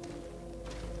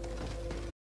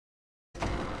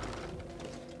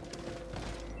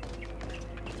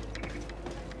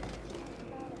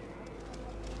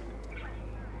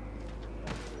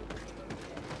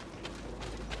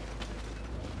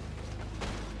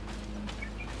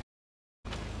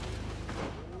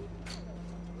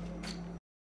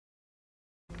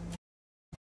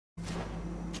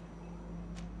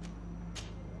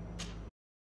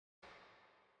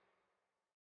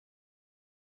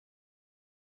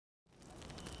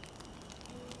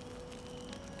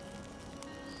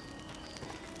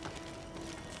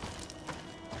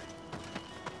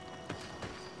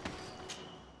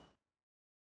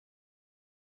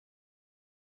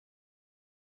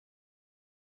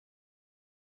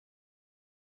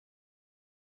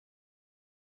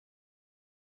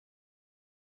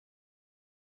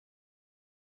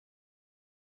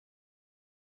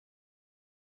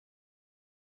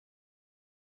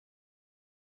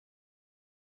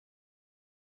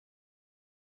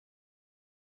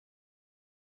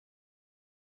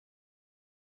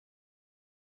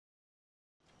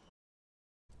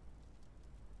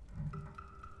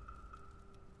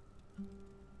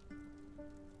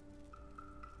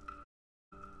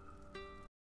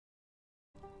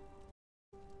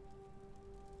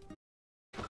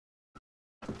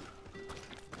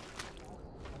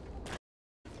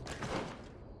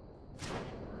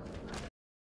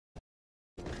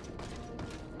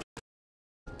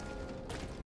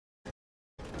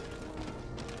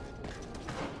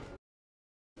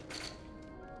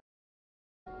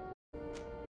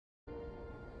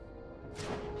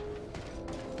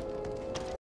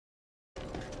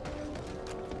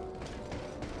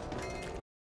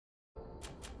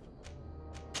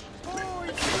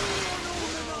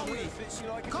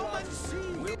 Come and see!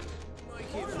 We'll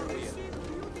make it for you.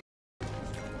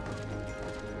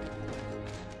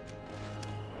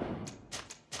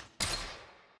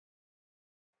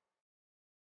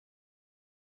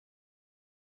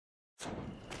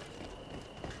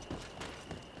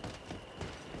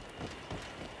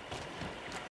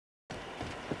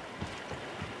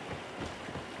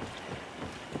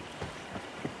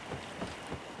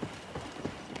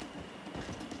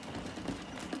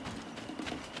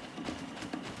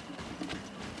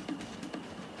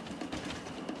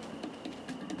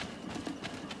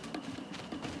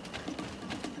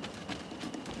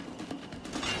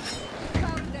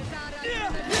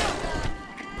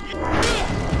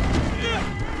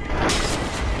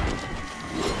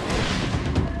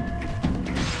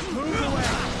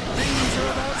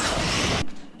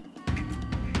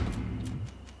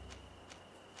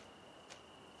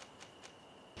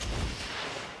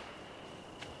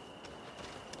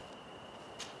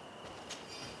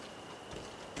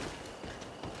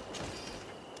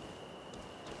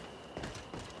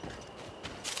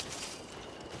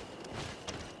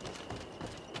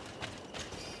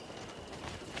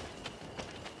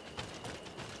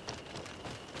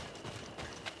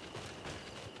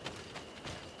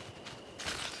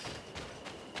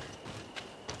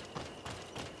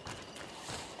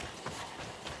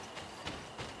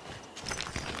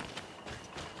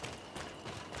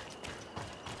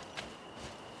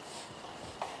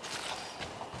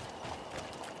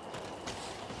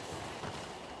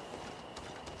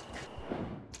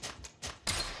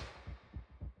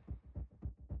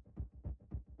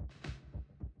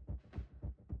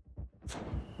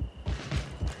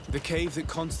 The cave that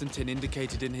Constantine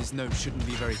indicated in his note shouldn't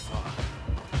be very far.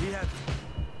 He had...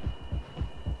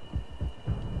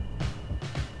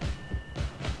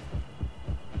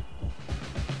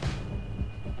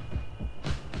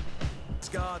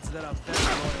 guards that are very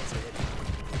loyal to him.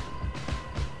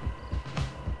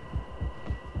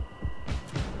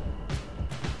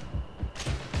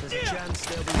 There's a chance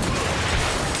they'll be...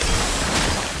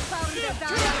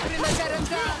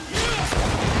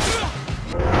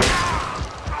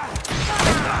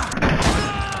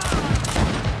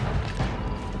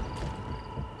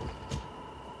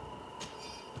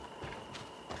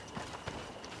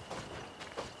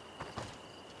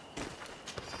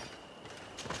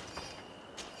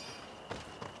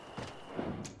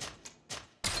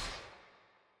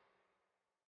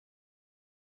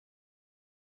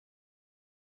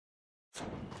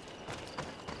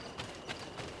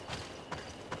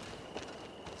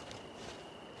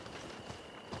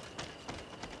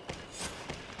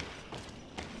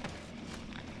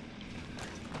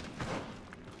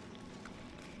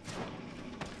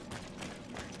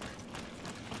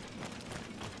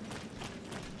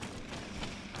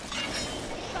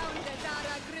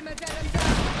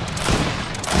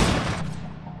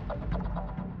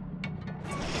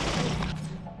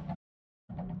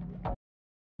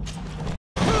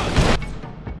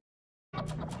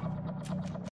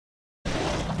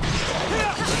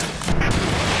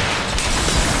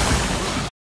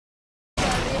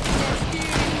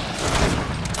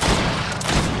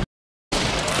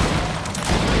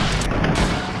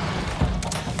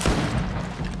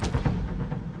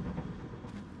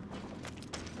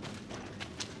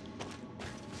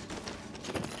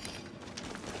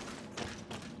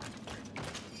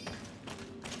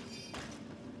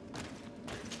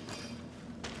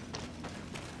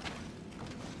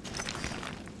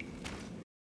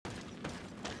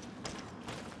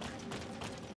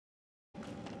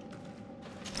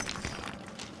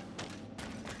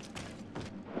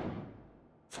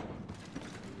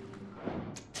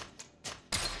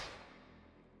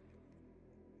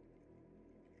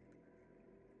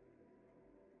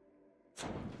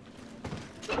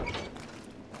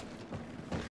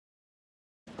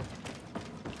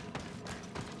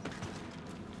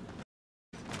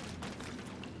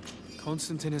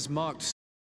 Constantine has marked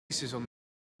places on...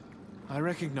 I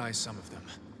recognize some of them.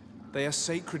 They are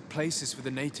sacred places for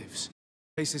the natives.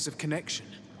 Places of connection.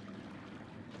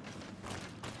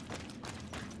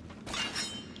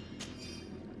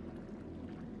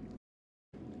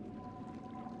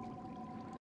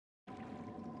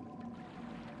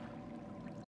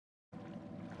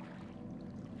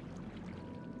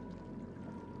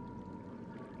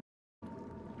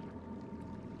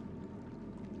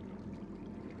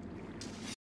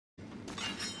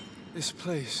 This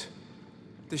place,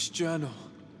 this journal.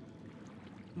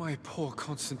 My poor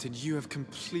Constantine, you have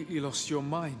completely lost your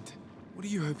mind. What are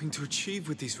you hoping to achieve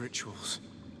with these rituals?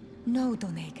 No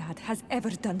Donegad has ever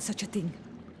done such a thing.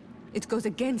 It goes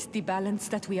against the balance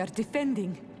that we are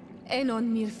defending.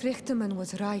 Enon Mirfrichteman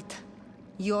was right.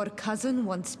 Your cousin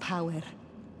wants power.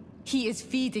 He is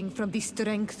feeding from the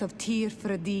strength of Tyr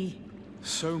Fredi.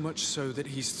 So much so that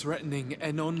he's threatening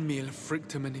Enon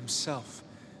Mirfrichteman himself.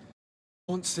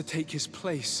 Wants to take his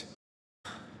place.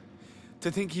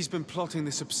 To think he's been plotting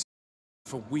this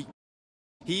for weeks.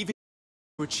 He even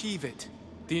to achieve it.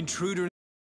 The intruder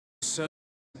is searched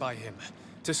by him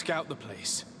to scout the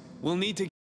place. We'll need to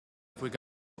if we're going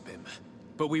to stop him.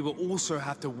 But we will also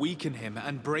have to weaken him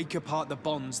and break apart the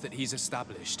bonds that he's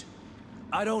established.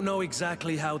 I don't know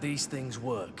exactly how these things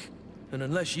work. And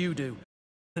unless you do,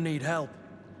 I need help.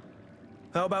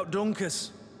 How about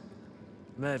Dunkus?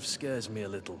 Mev scares me a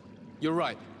little. You're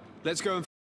right. Let's go and...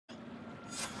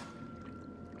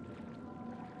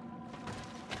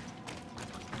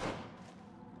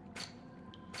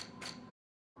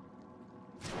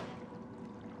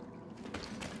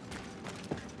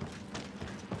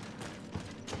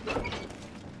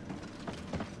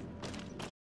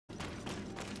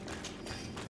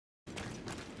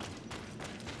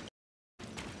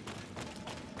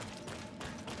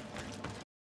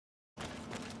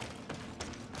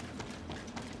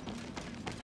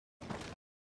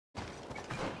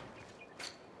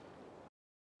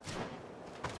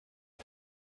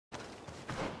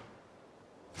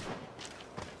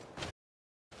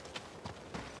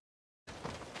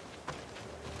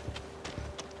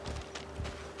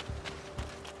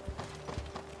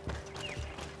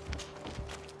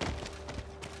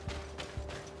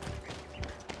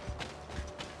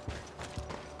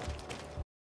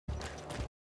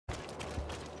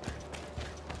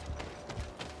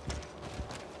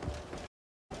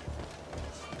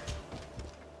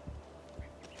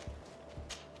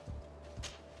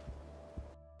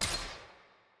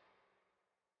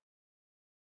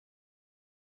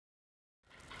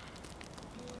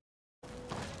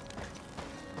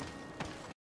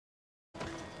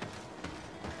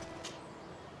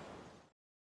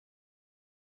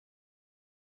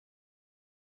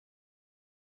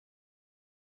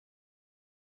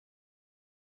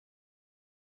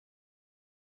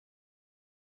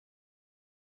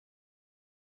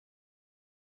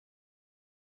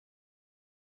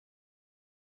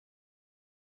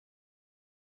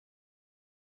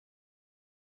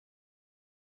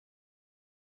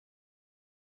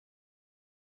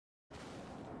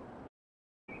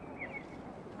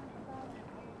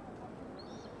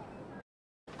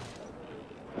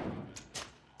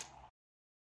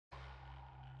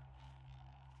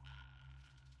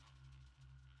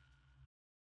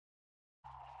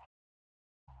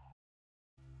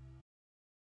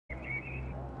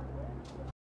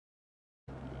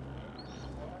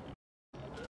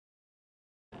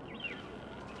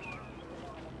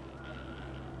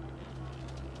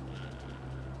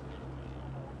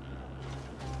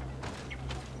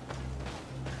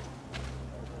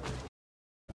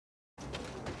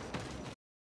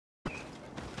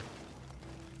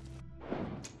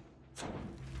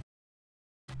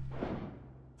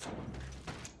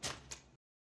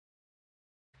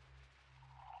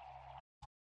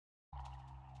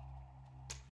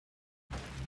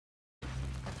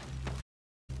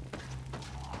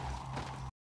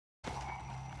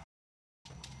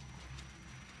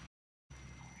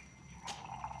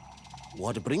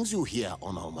 What brings you here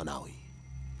on Manawi?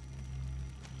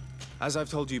 As I've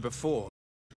told you before,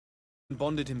 he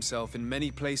bonded himself in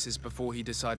many places before he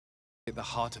decided to hit the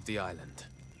heart of the island.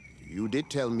 You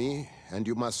did tell me, and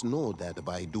you must know that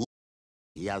by doing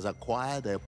he has acquired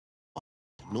a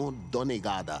no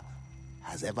Donegada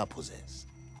has ever possessed.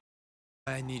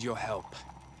 I need your help.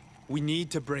 We need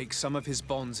to break some of his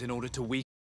bonds in order to weaken...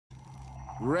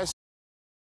 Rest.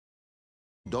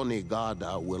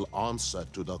 Donegada will answer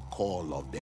to the call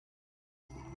of them.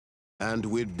 And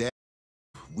with them,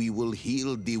 we will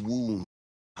heal the wound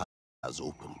that has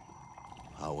opened.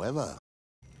 However,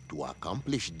 to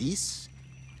accomplish this,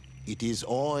 it is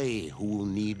I who will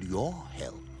need your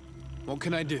help. What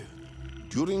can I do?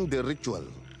 During the ritual,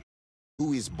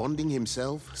 who is bonding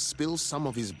himself spills some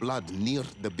of his blood near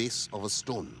the base of a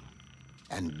stone.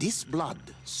 And this blood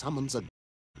summons a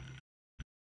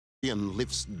guardian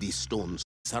lifts these stones,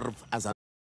 serve as a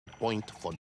point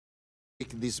for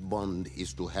break this bond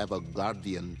is to have a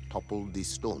guardian topple the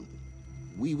stone.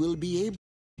 We will be able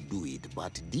to do it,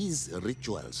 but these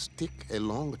rituals take a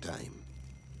long time.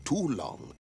 Too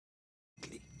long.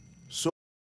 So,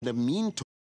 in the meantime,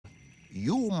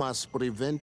 you must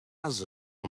prevent us.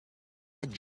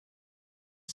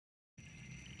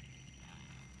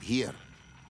 Here,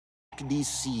 take these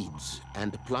seeds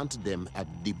and plant them at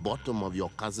the bottom of your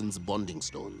cousin's bonding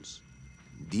stones.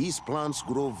 These plants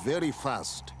grow very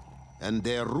fast, and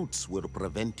their roots will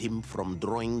prevent him from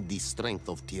drawing the strength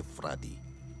of Tifradi.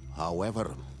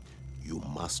 However, you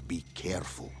must be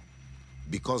careful,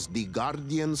 because the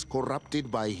guardians corrupted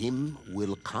by him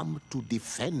will come to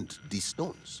defend the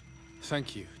stones.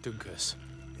 Thank you, Dunkus.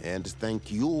 And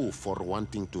thank you for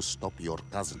wanting to stop your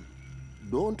cousin.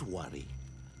 Don't worry.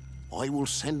 I will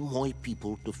send my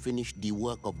people to finish the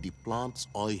work of the plants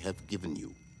I have given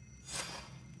you.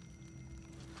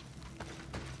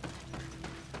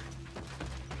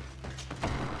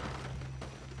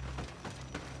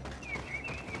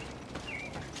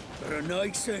 Very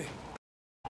nice, eh?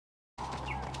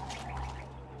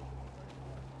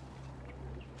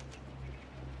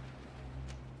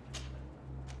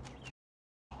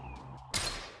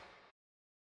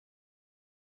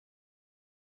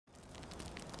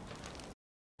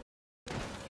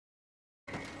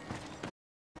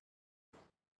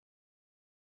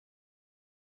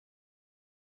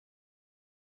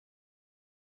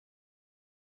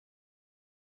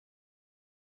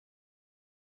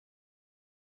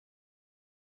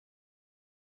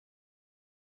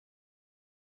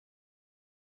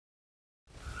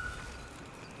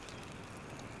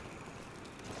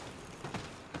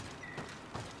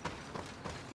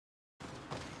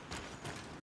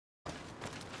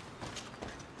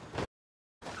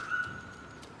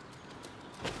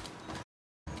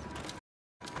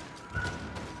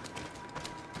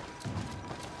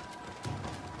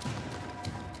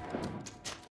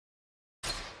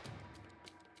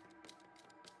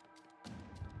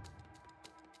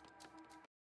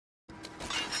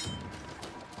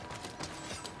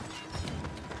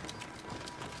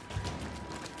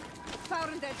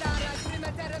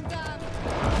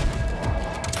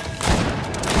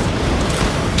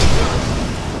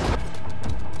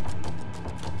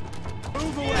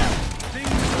 Move away!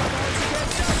 Things are about to get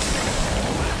dicey!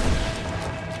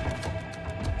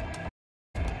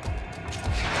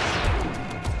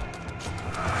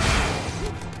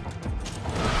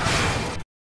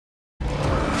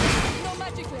 No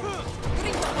magic left.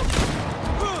 Greedfall.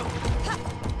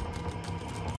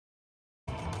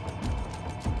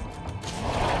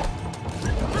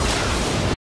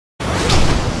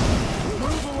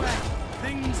 Move away!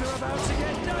 Things are about to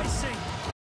get dicey!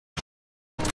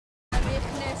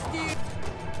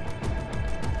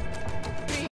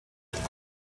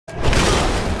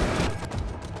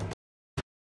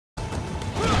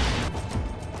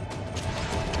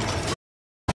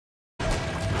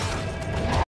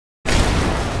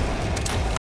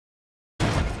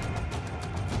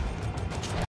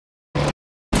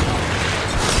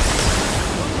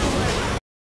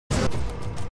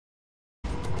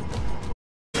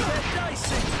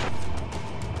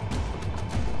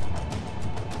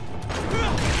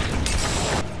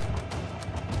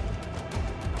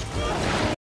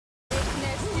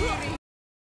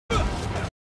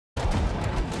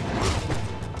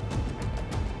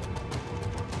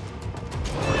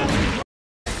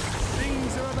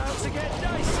 Things are about to get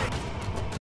dicey!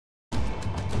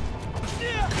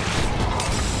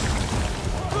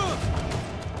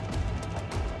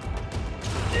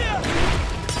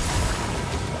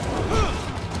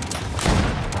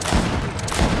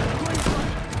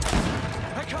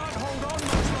 I can't hold on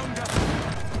much longer!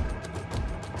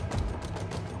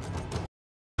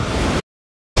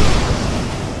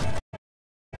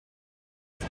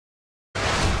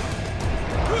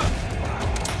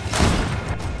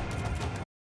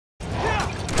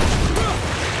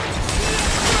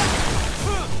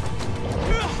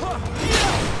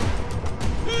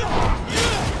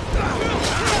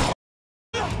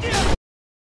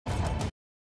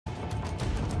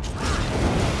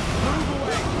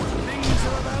 Things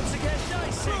are about to get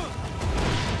dicey!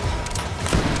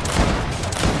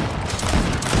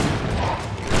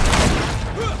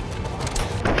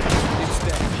 It's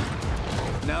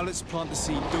dead. Now let's plant the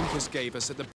seed Dunkus gave us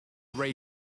at the raid.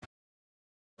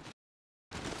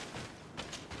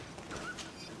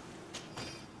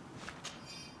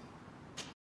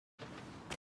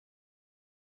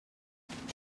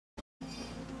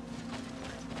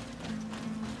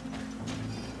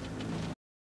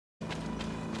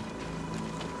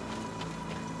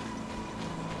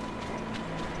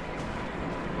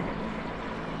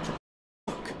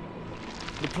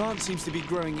 plant seems to be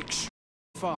growing extremely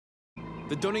fast.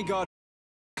 The Donegal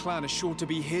clan are sure to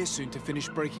be here soon to finish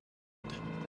breaking.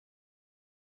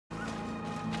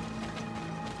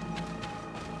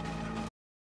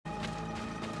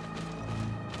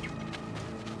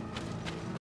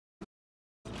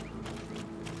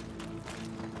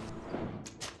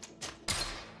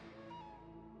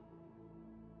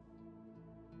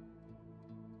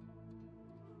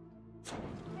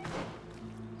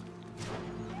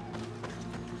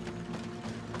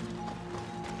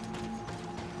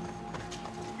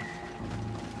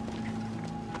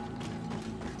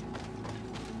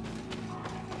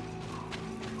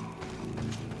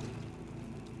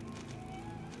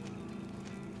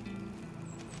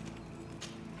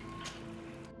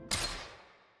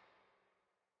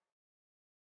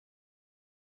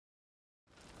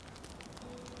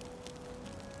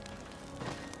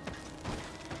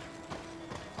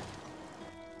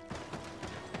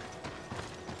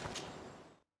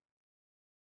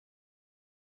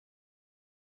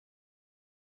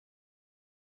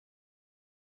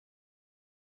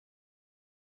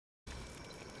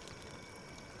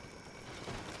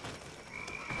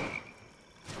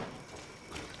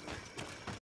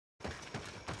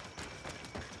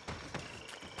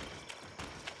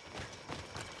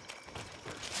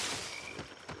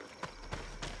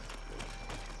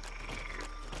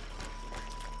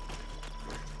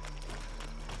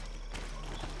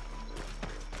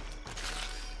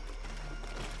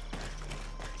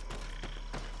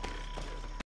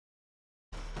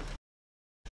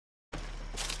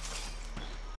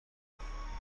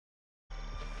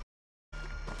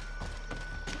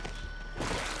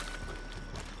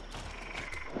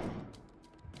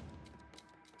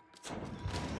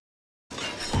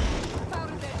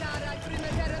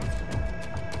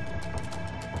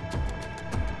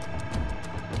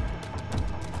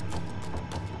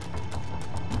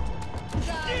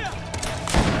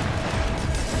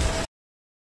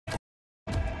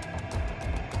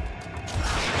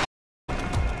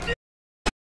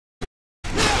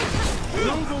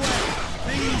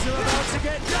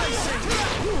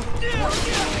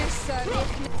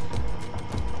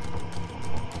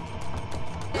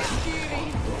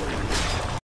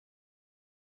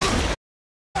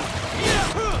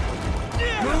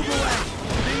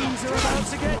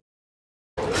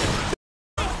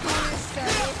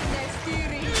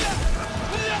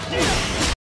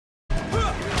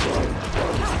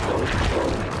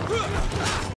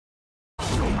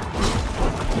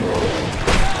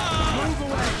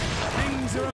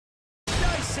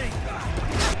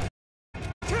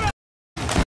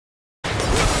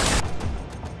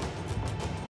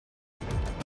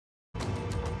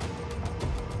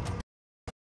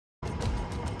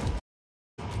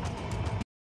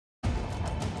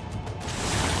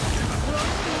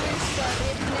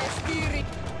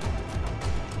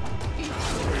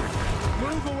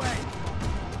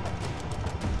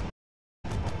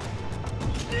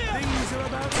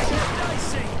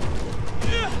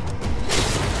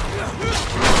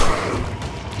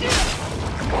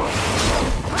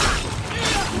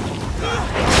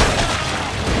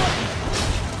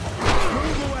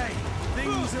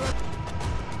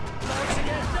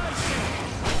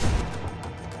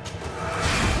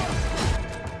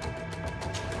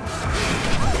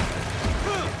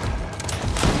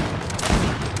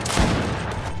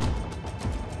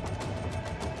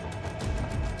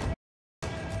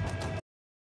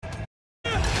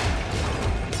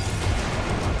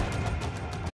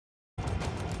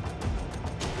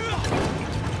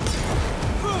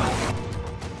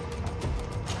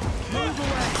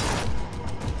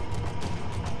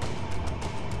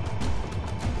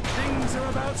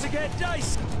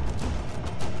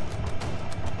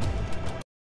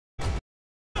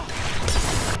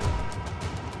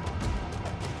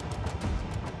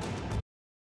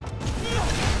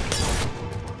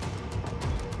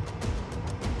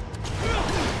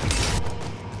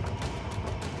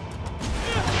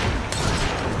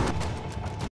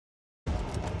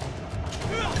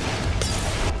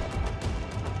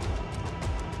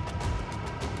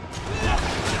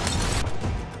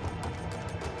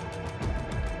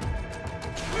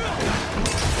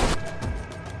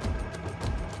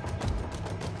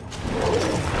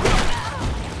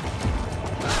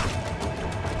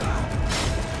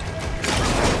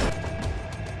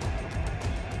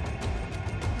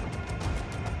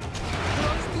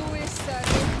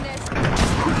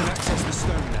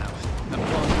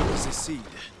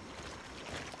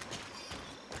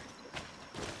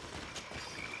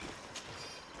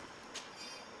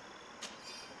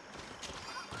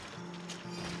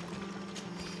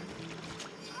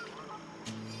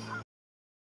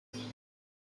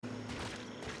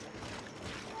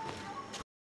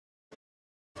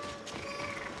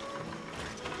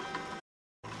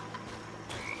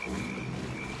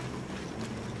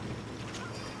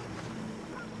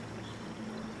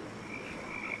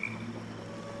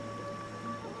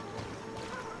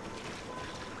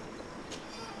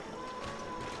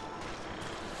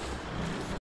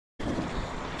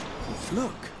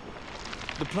 Look!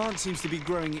 The plant seems to be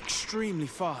growing extremely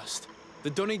fast. The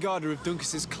Doneigada of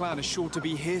Duncas's clan are sure to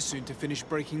be here soon to finish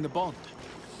breaking the bond.